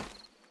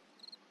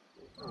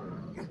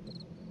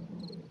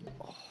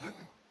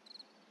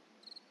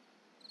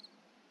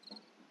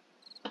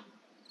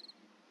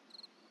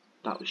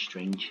 That was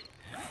strange.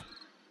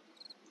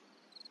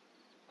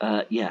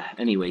 Yeah,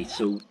 anyway,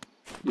 so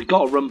we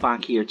got to run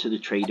back here to the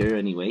trader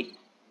anyway.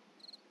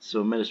 So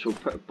I might as well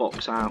put a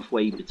box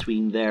halfway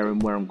between there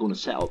and where I'm going to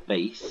set up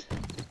base.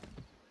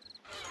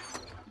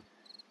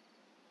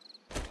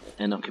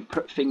 And I can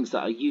put things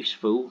that are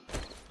useful,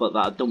 but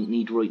that I don't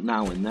need right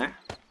now in there.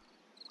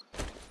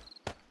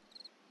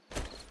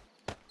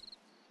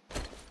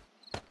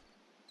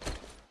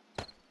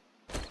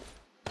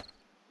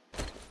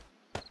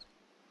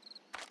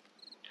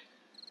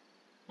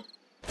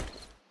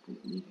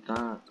 Don't need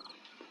that.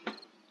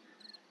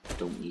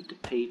 Don't need the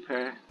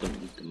paper. Don't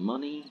need the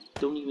money.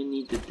 Don't even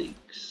need the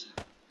digs.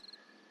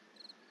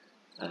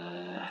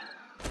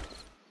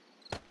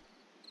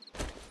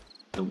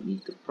 Don't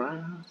need the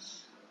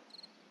brass.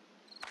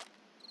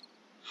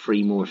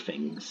 3 more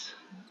things.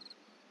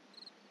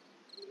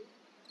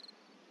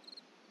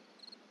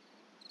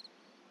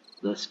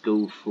 Let's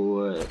go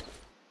for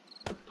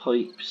the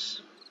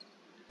pipes,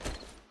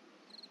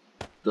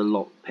 the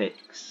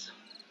lockpicks,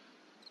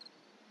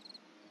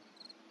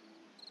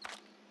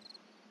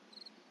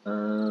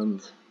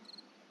 and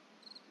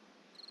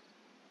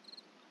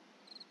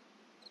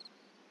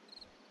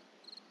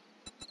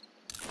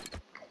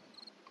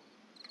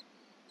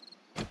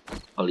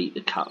I'll eat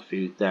the cat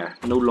food there.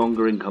 No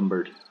longer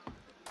encumbered.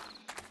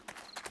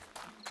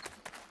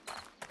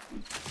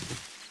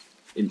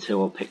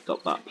 Until I picked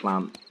up that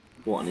plant.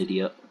 What an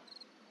idiot.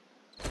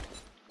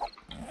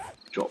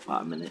 Drop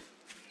that a minute.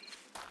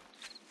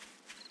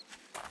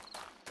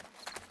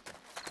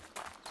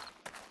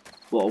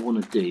 What I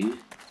want to do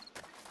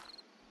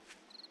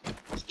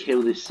is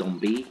kill this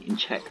zombie and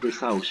check this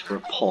house for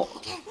a pot.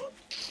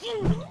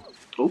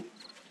 Oh,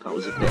 that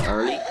was a bit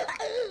early.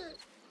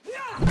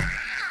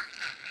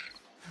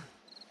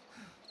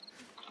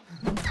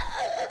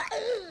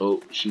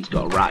 Oh, she's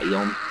got a ratty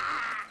on.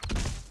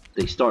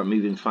 They start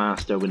moving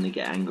faster when they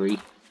get angry.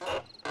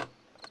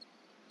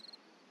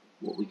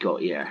 What we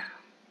got here?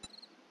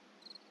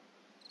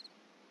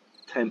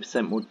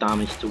 10% more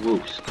damage to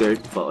wolf skirt,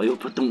 but I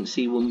hope I don't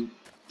see one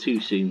too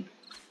soon.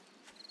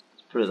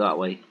 Let's put it that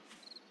way.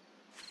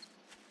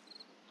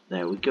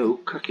 There we go,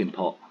 cooking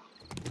pot.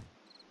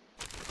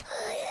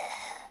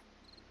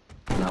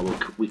 Now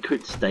we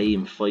could stay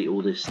and fight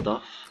all this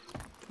stuff,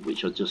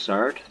 which I just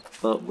heard,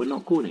 but we're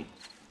not going to.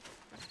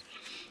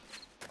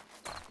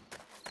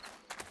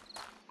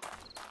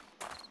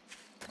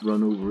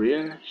 Run over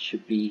here,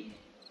 should be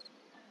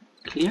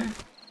clear.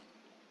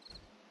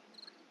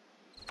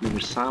 Another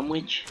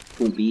sandwich,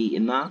 won't be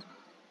eating that.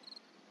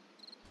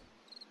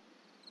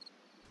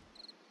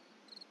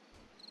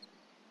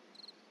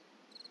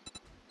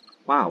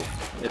 Wow,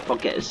 if I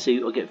get a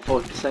suit I get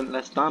 5%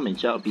 less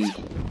damage, that'll be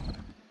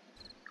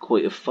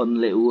quite a fun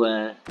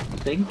little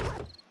thing.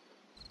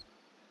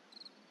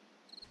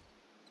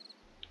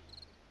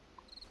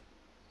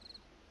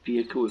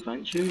 Vehicle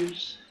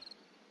adventures.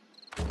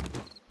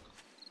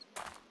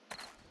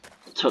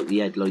 Took the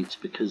headlights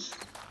because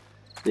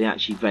they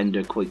actually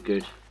render quite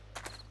good.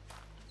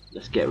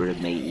 Let's get rid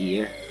of matey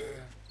here.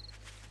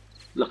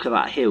 Look at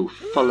that hill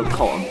full of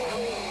cotton.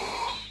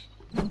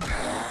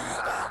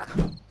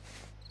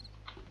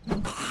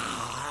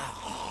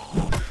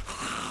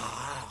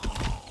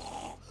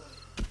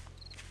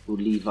 We'll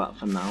leave that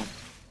for now.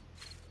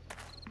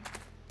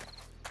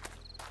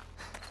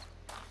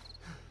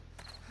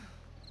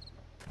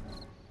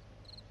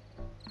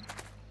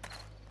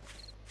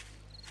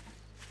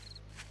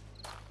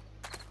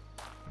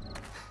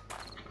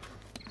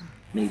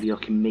 Maybe I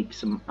can make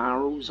some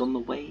arrows on the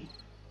way.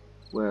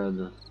 Where are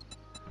the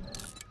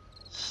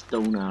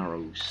stone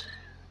arrows?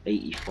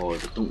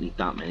 85, I don't need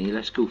that many.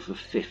 Let's go for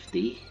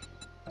 50.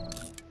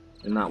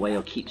 And that way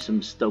I'll keep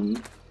some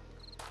stone.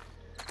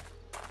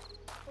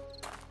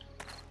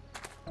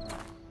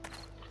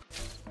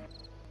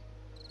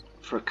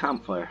 For a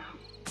campfire.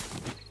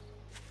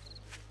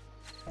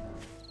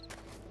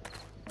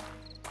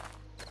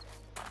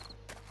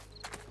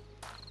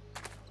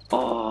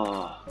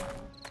 Oh,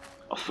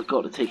 I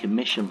forgot to take a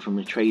mission from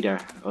the trader.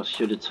 I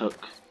should have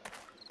took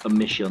a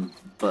mission,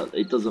 but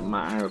it doesn't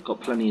matter. I've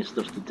got plenty of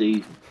stuff to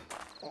do.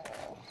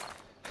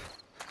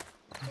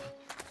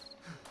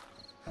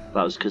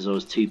 That was because I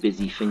was too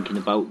busy thinking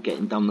about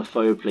getting down the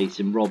fireplace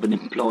and robbing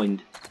him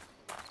blind.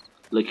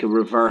 Like a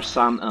reverse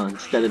Santa.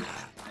 Instead of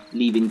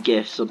leaving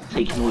gifts, I'm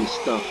taking all his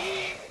stuff.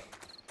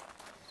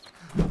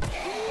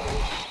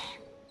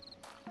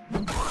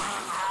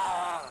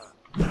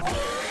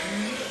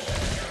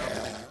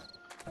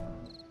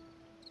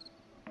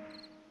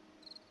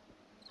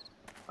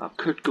 I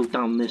could go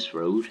down this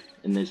road,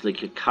 and there's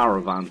like a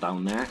caravan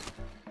down there.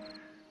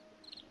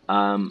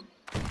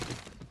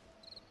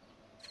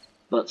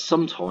 But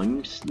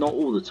sometimes, not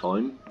all the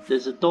time,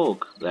 there's a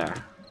dog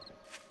there.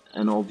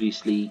 And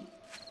obviously,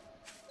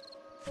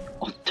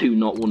 I do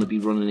not want to be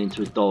running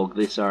into a dog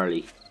this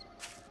early.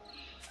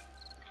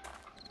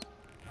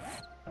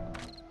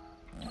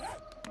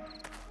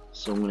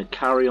 So I'm going to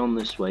carry on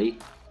this way,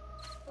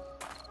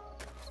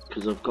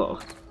 because I've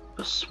got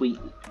a sweet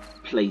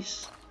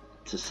place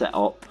to set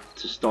up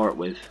to start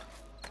with.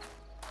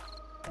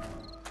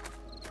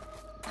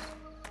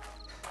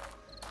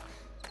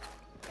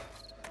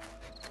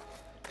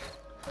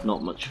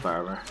 Not much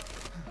further.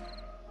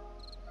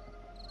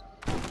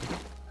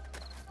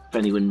 If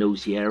anyone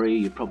knows the area,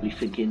 you're probably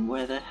thinking,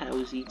 where the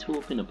hell is he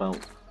talking about?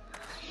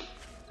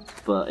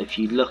 But if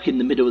you look in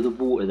the middle of the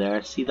water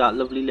there, see that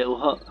lovely little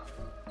hut?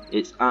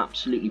 It's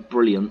absolutely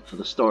brilliant for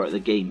the start of the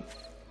game.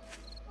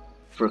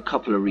 For a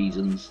couple of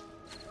reasons.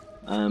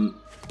 The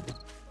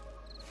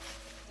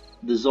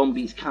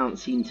zombies can't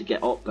seem to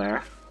get up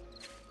there.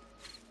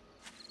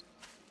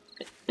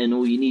 And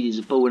all you need is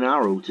a bow and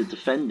arrow to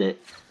defend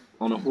it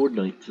on a horde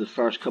night for the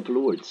first couple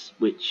of hordes,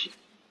 which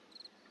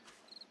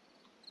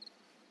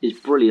is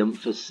brilliant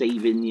for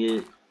saving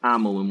your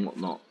ammo and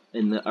whatnot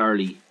in the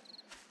early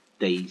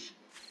days.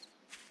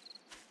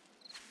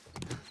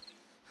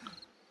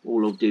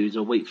 All I'll do is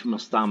I'll wait for my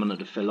stamina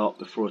to fill up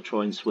before I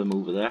try and swim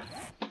over there.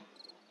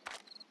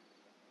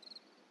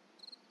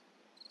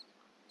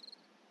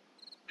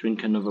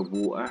 Drink another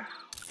water.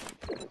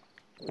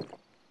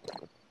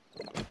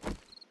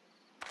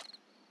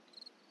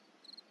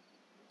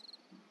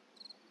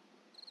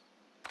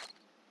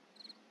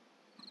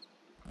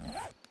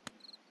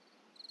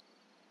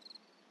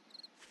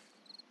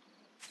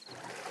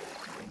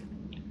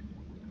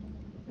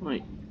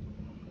 Right.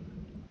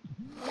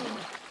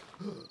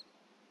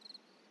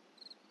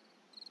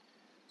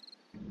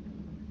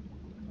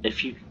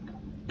 If you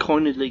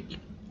kind of like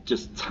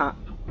just tap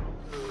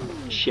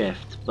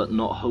shift but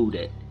not hold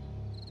it,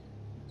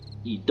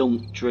 you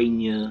don't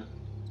drain your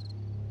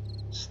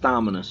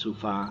stamina so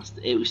fast.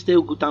 It will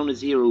still go down to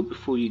 0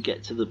 before you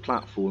get to the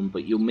platform,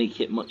 but you'll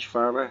make it much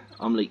further.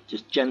 I'm like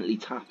just gently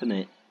tapping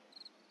it,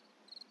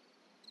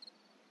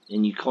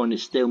 and you kind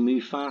of still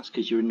move fast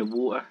because you're in the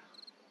water.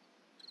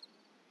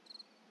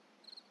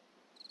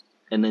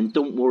 And then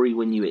don't worry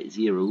when you hit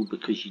 0,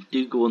 because you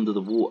do go under the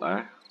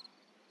water,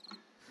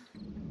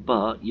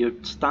 but your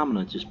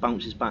stamina just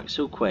bounces back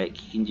so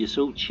quick. You can just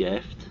hold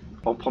shift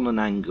up on an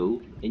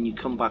angle and you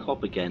come back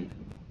up again.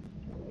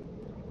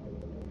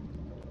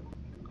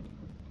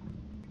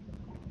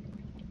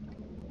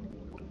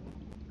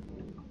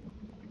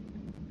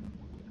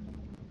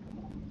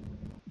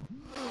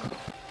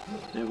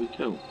 There we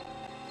go.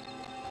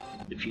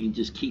 If you can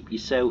just keep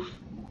yourself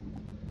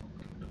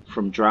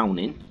from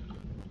drowning.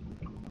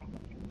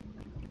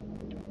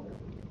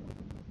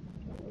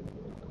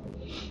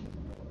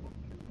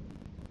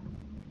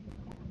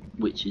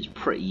 Which is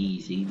pretty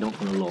easy, not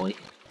gonna lie.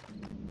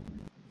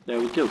 There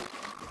we go.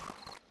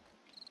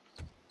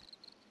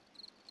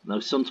 Now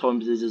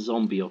sometimes there's a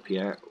zombie up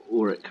here,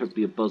 or it could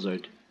be a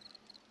buzzard.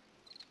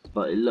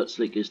 But it looks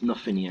like there's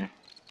nothing here.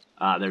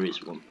 Ah, there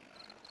is one.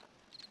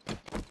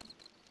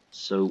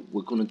 So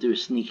we're gonna do a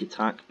sneak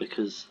attack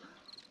because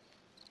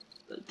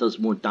it does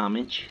more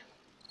damage.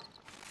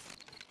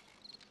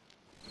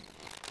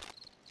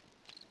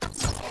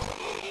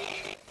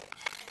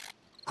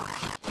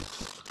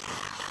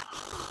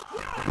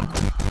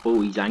 Oh,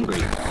 he's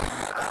angry.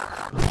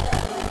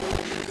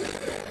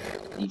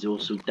 He's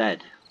also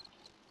dead.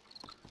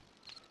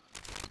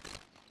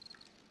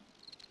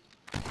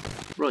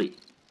 Right,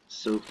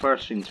 so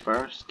first things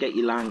first, get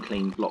your land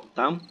claim block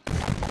down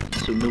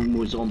so no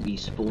more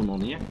zombies spawn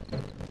on here.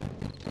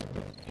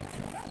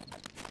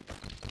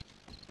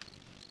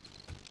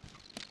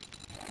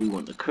 We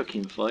want a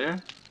cooking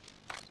fire.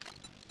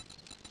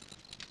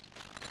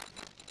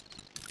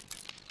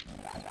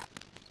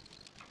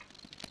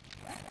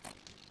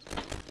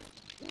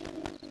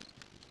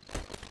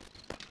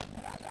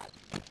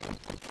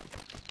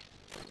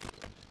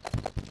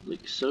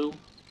 like so.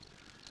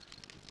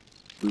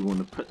 We want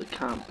to put the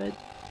camp bed,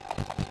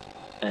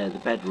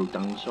 the bedroll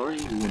down, sorry.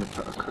 We want to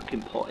put our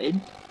cooking pot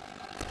in.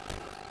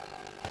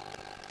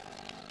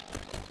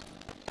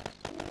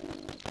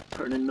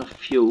 Putting enough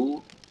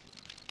fuel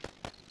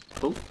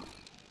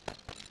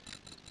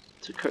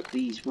to cook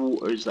these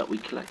waters that we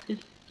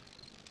collected.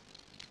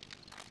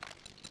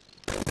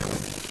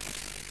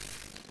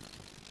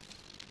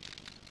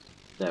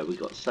 There, we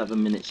got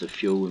 7 minutes of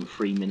fuel and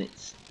 3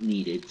 minutes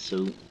needed,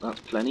 so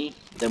that's plenty.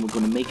 Then we're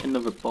going to make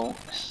another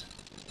box.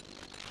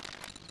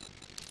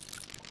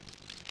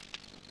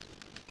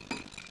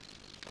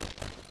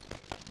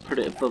 Put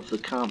it above the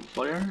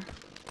campfire.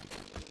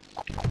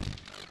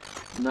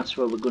 And that's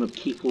where we're going to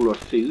keep all our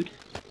food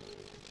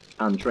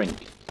and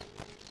drink.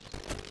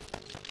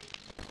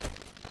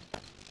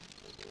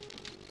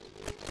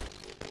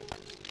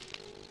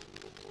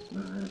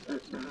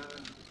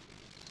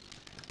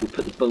 We'll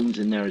put the bones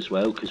in there as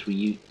well because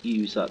we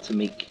use that to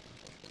make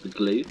the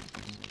glue.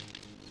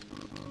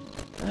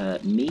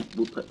 Meat,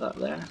 we'll put that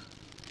there.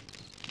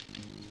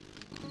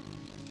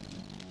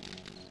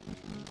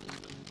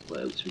 What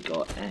else we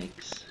got?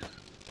 Eggs,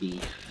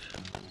 beef,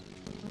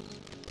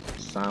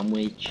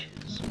 sandwich,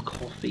 some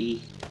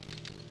coffee,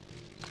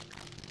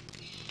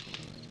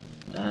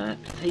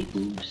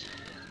 potatoes,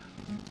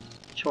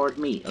 charred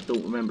meat. I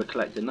don't remember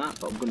collecting that,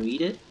 but I'm going to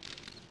eat it.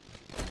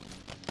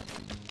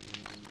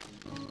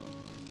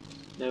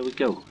 There we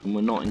go, and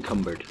we're not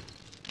encumbered.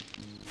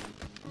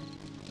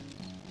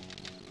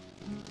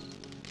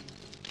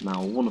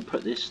 Now I want to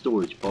put this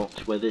storage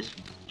box where this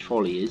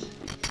trolley is,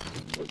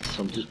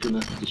 so I'm just going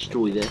to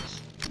destroy this.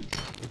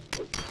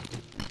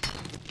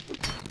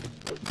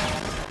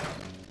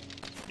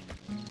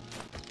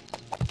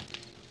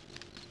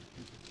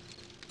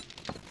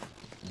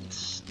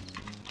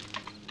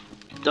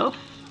 Stuff.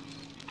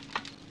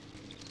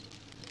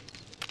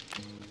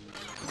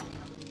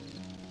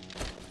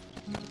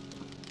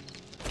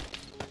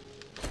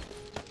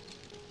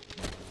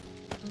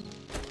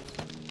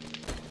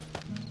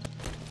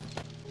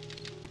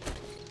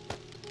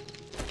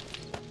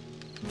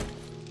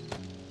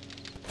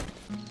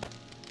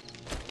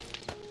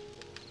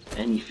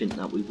 Anything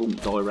that we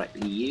won't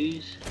directly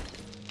use.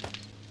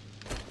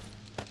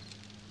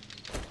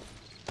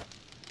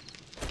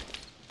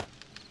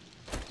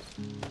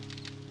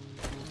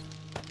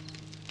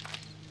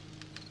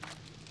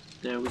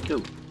 There we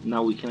go.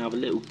 Now we can have a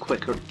little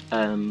quicker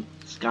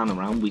scan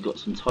around. We got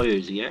some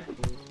tyres here,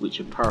 which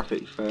are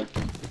perfect for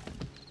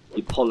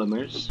your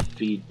polymers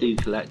for your dew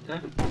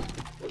collector.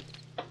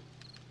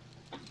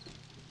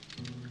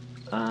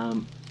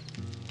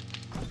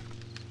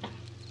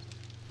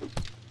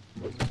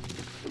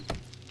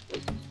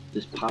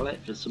 This pallet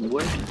for some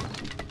wood.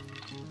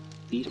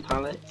 These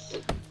pallets.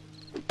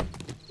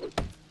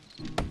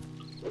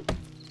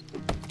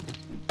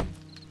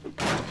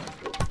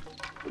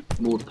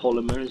 More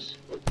polymers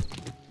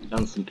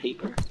and some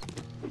paper.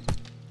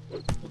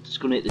 I'm just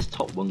going to hit this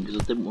top one because I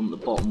didn't want the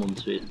bottom one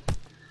to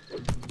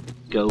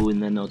go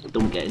and then I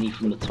don't get any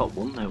from the top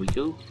one. There we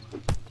go.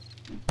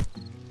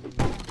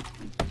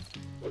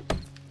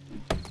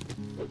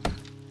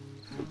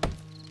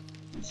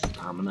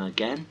 Stamina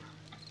again.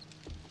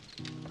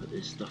 Put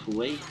this stuff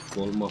away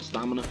while my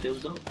stamina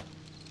fills up.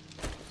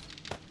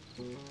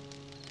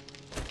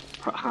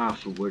 Put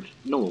half a wood.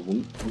 No, I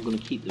won't. I'm going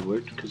to keep the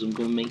wood because I'm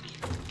going to make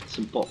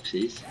some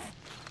boxes.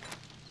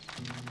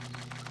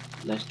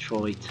 Let's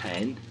try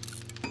 10.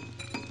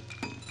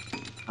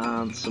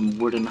 And some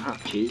wooden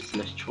hatches.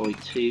 Let's try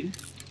 2.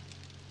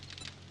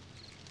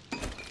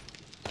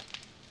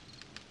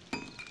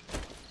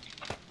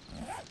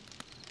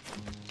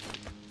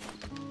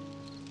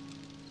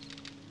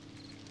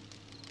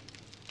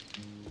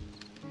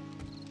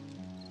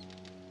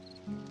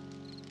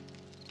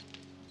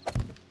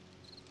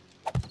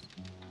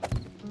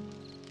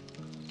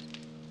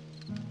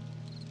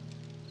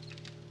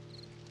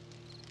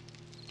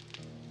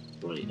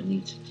 Right, I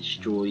need to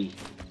destroy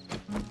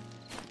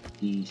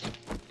these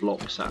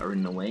blocks that are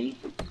in the way.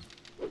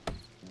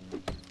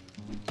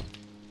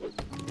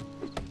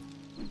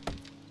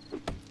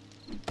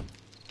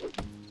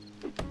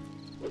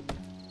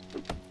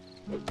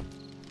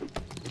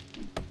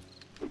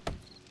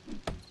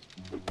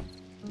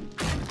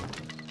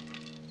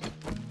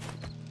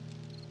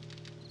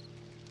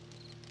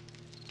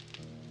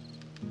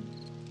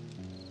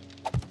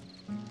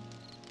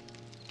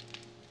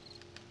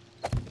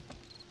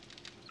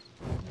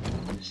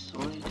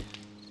 Side.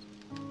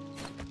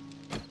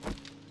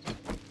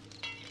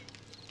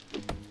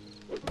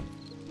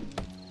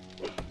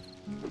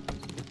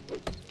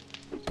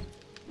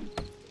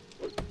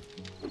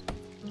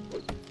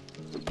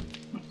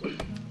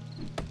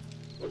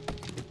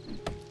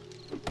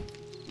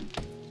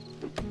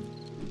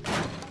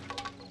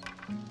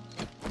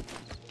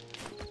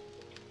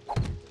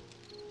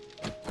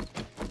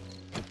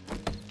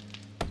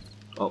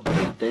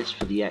 Upgrade this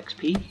for the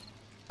XP.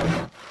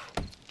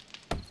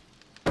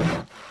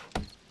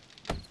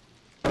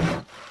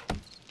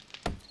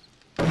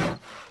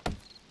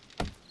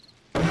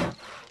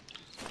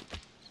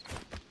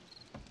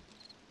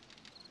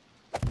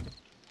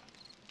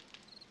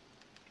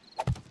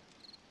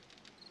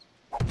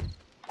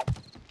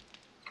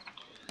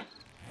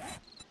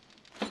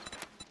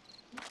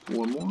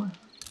 4 more.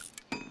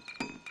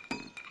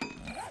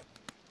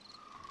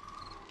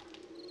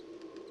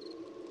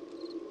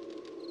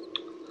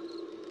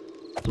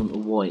 Don't know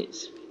why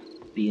it's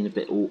being a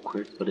bit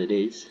awkward, but it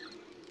is.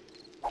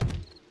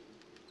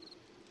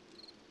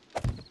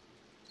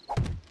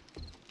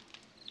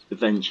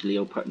 Eventually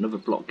I'll put another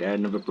block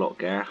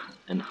there,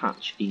 and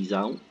hatch these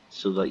out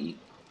so that you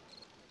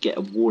get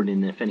a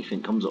warning if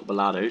anything comes up the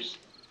ladders.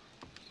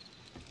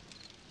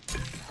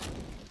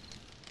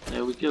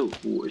 There we go,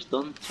 water's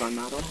done, turn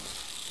that off.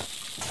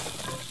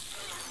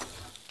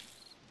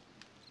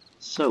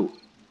 So,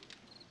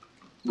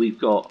 we've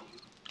got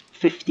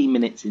 50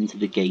 minutes into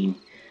the game,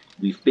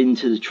 we've been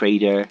to the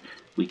trader,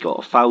 we got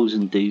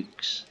 1,000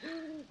 dukes,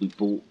 we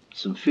bought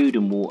some food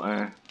and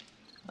water,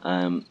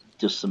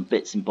 just some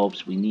bits and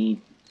bobs we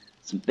need,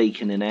 some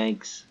bacon and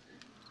eggs,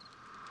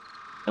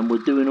 and we're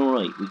doing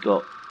alright.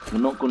 We're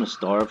not going to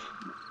starve,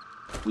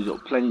 we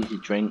got plenty to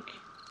drink,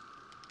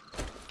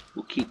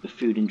 we'll keep the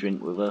food and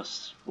drink with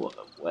us. What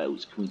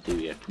else can we do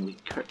here? Can we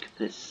cook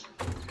this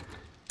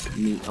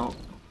meat up?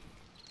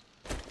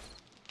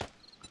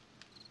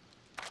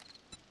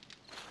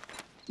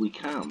 We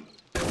can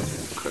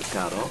cook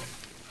that up.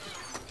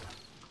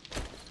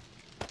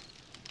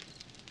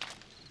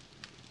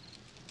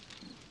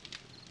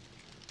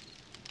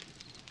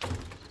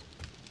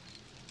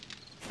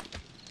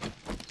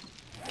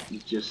 You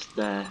just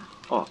oh,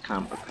 I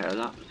can't prepare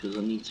that because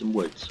I need some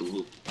wood, so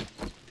we'll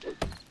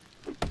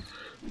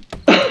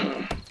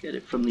get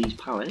it from these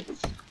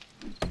pallets.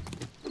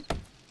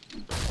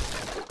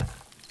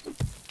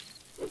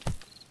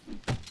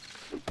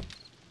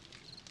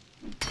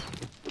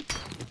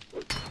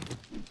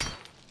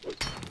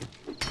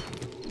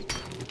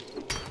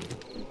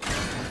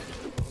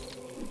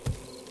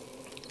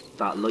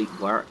 That light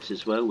works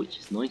as well, which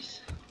is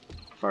nice.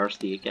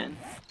 Thirsty again.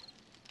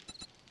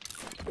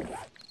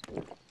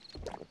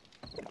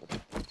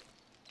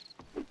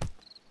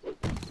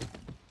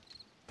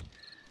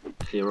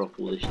 Clear up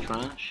all this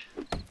trash.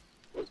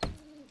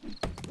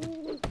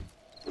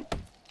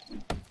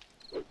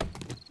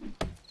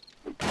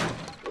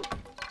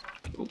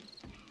 Oh.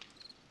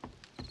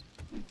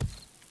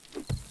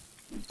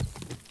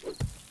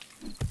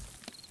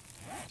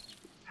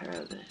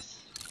 Prepare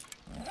this.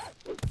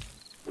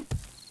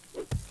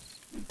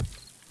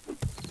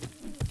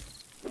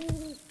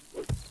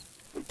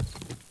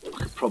 I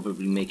could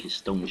probably make a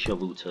stone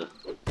shovel to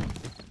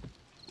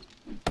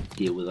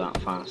deal with that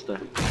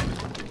faster.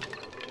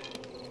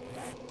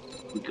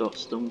 We got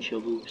stone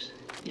shovels.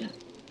 Yeah.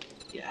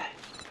 Yeah.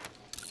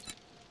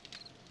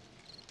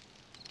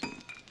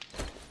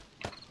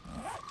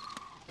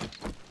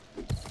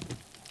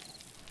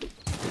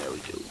 There we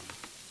go.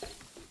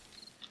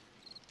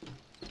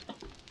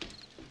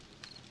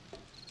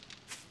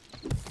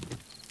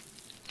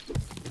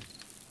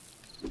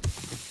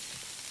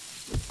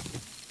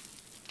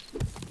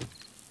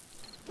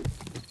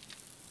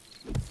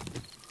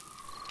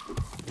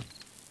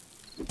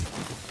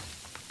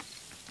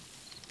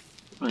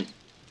 Right.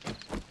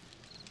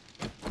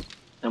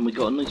 And we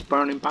got a nice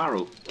burning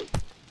barrel.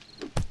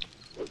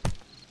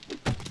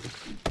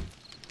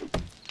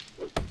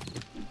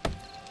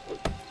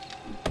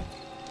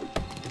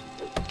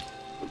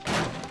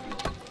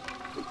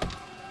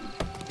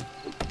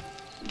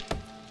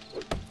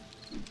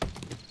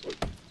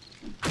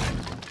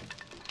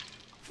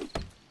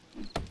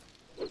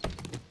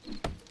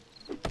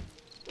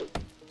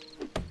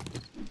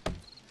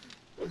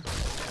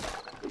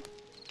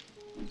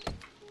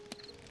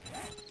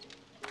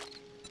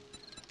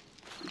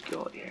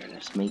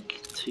 Let's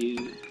make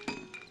 2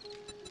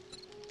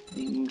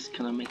 things.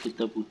 Can I make a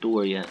double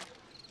door yet?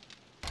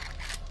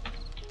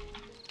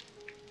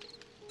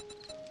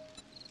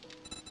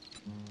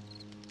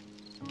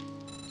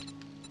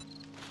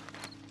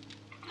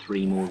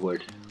 Three more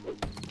wood.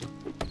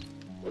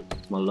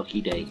 My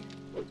lucky day.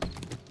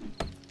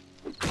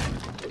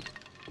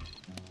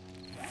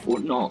 Or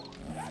not.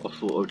 I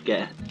thought I would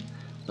get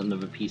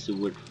another piece of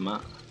wood from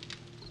that.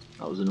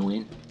 That was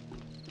annoying.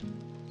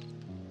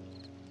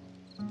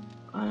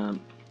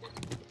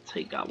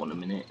 Take that one a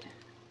minute.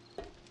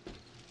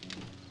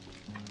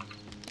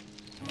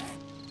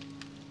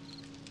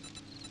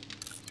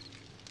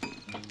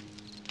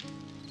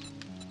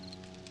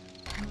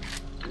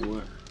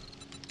 Or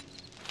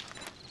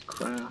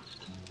craft.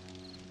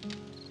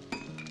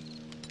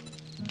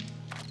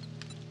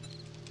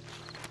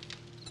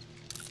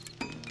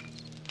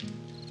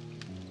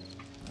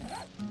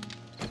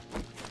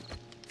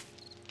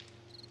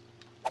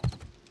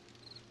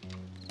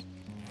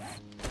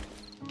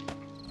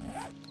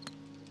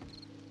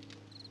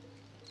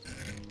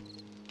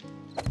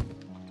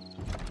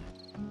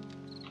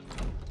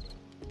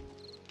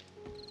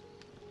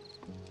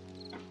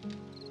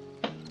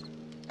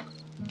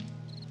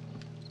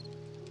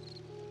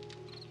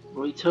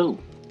 Righto,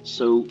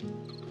 so,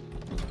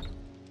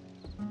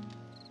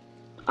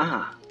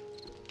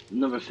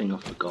 another thing I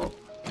forgot.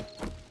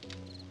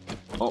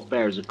 Up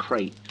there's a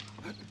crate.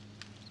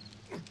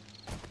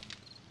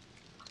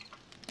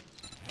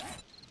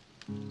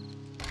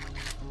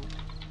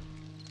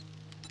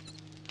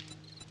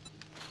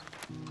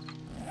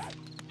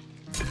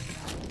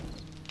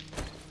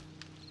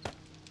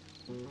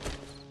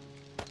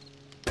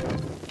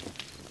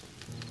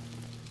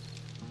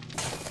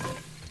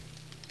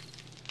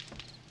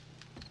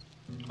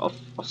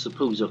 I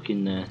suppose I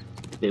can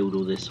build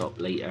all this up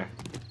later.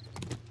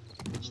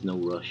 There's no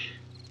rush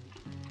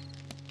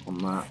on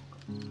that.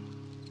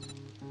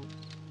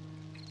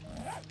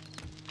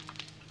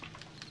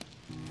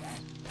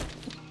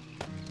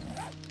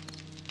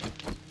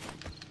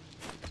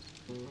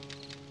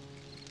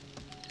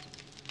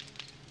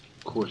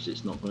 Of course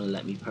it's not going to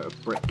let me put a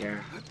brick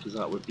there, because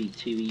that would be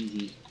too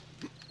easy.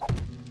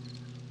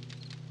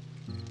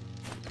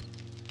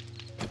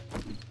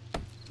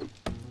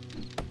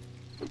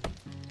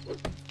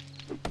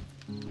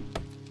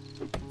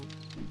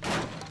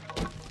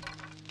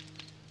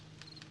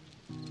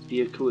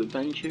 Vehicle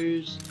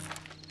adventures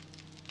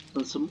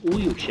and some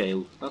oil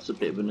shale. That's a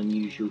bit of an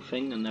unusual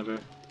thing. I never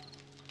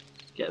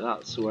get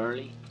that so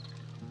early.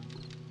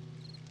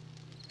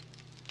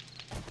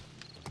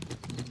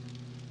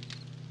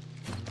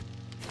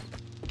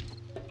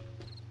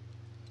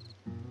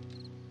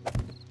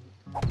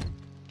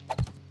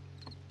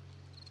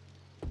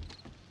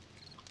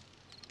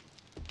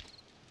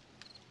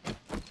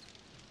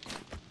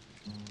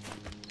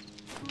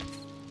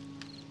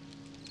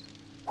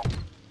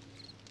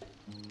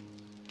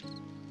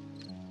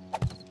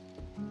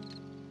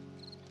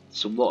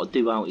 So what I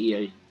do out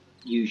here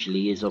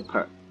usually is I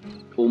put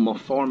all my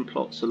farm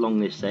plots along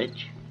this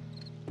edge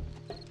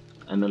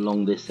and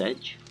along this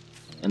edge,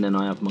 and then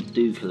I have my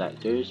dew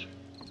collectors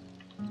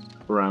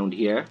around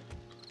here,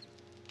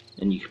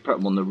 and you can put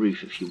them on the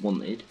roof if you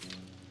wanted,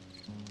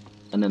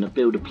 and then I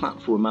build a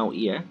platform out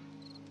here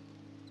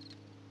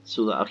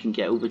so that I can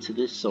get over to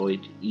this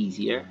side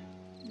easier.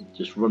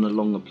 Just run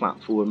along the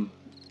platform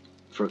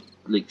for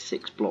like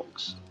 6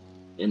 blocks,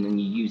 and then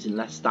you're using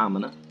less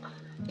stamina.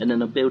 And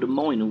then I build a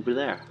mine over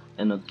there,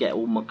 and I get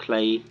all my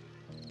clay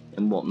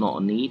and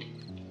whatnot I need,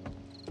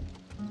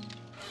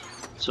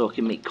 so I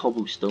can make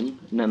cobblestone.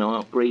 And then I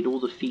upgrade all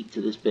the feet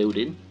to this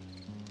building.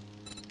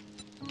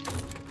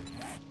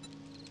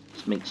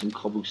 Let's make some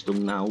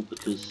cobblestone now,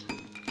 because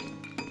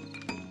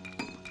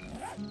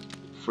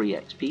free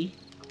XP.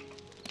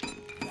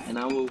 And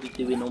how are we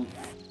doing on?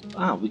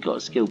 Ah, we got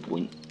a skill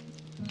point.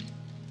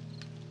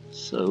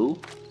 So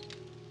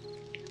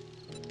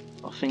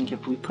I think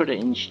if we put it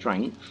in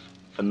strength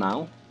for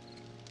now,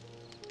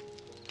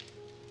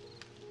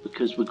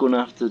 because we're going to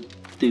have to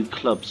do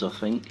clubs I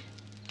think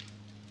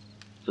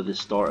for the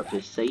start of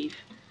this save,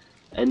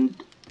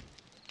 and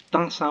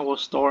that's how I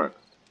start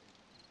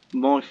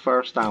my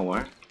first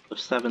hour of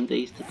 7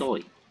 days to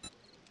die.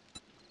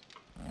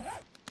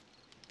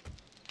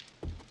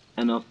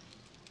 And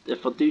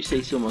if I do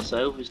say so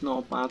myself, it's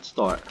not a bad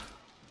start.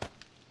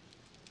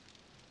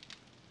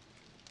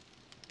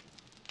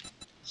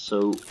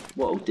 So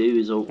what I'll do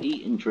is I'll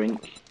eat and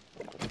drink,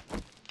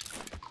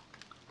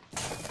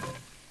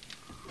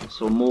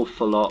 so I'm all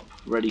full up,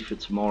 ready for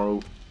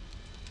tomorrow,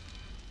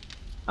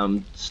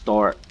 and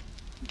start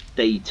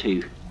day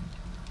 2.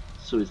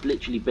 So it's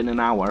literally been an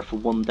hour for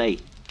 1 day.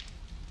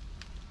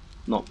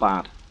 Not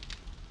bad.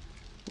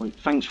 Right,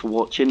 thanks for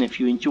watching. If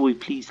you enjoy,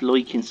 please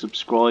like and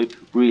subscribe,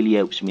 really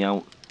helps me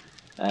out.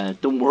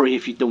 Don't worry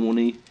if you don't want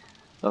to,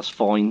 that's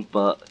fine,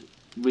 but it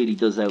really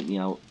does help me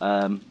out.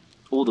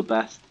 All the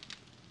best.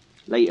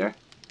 Later.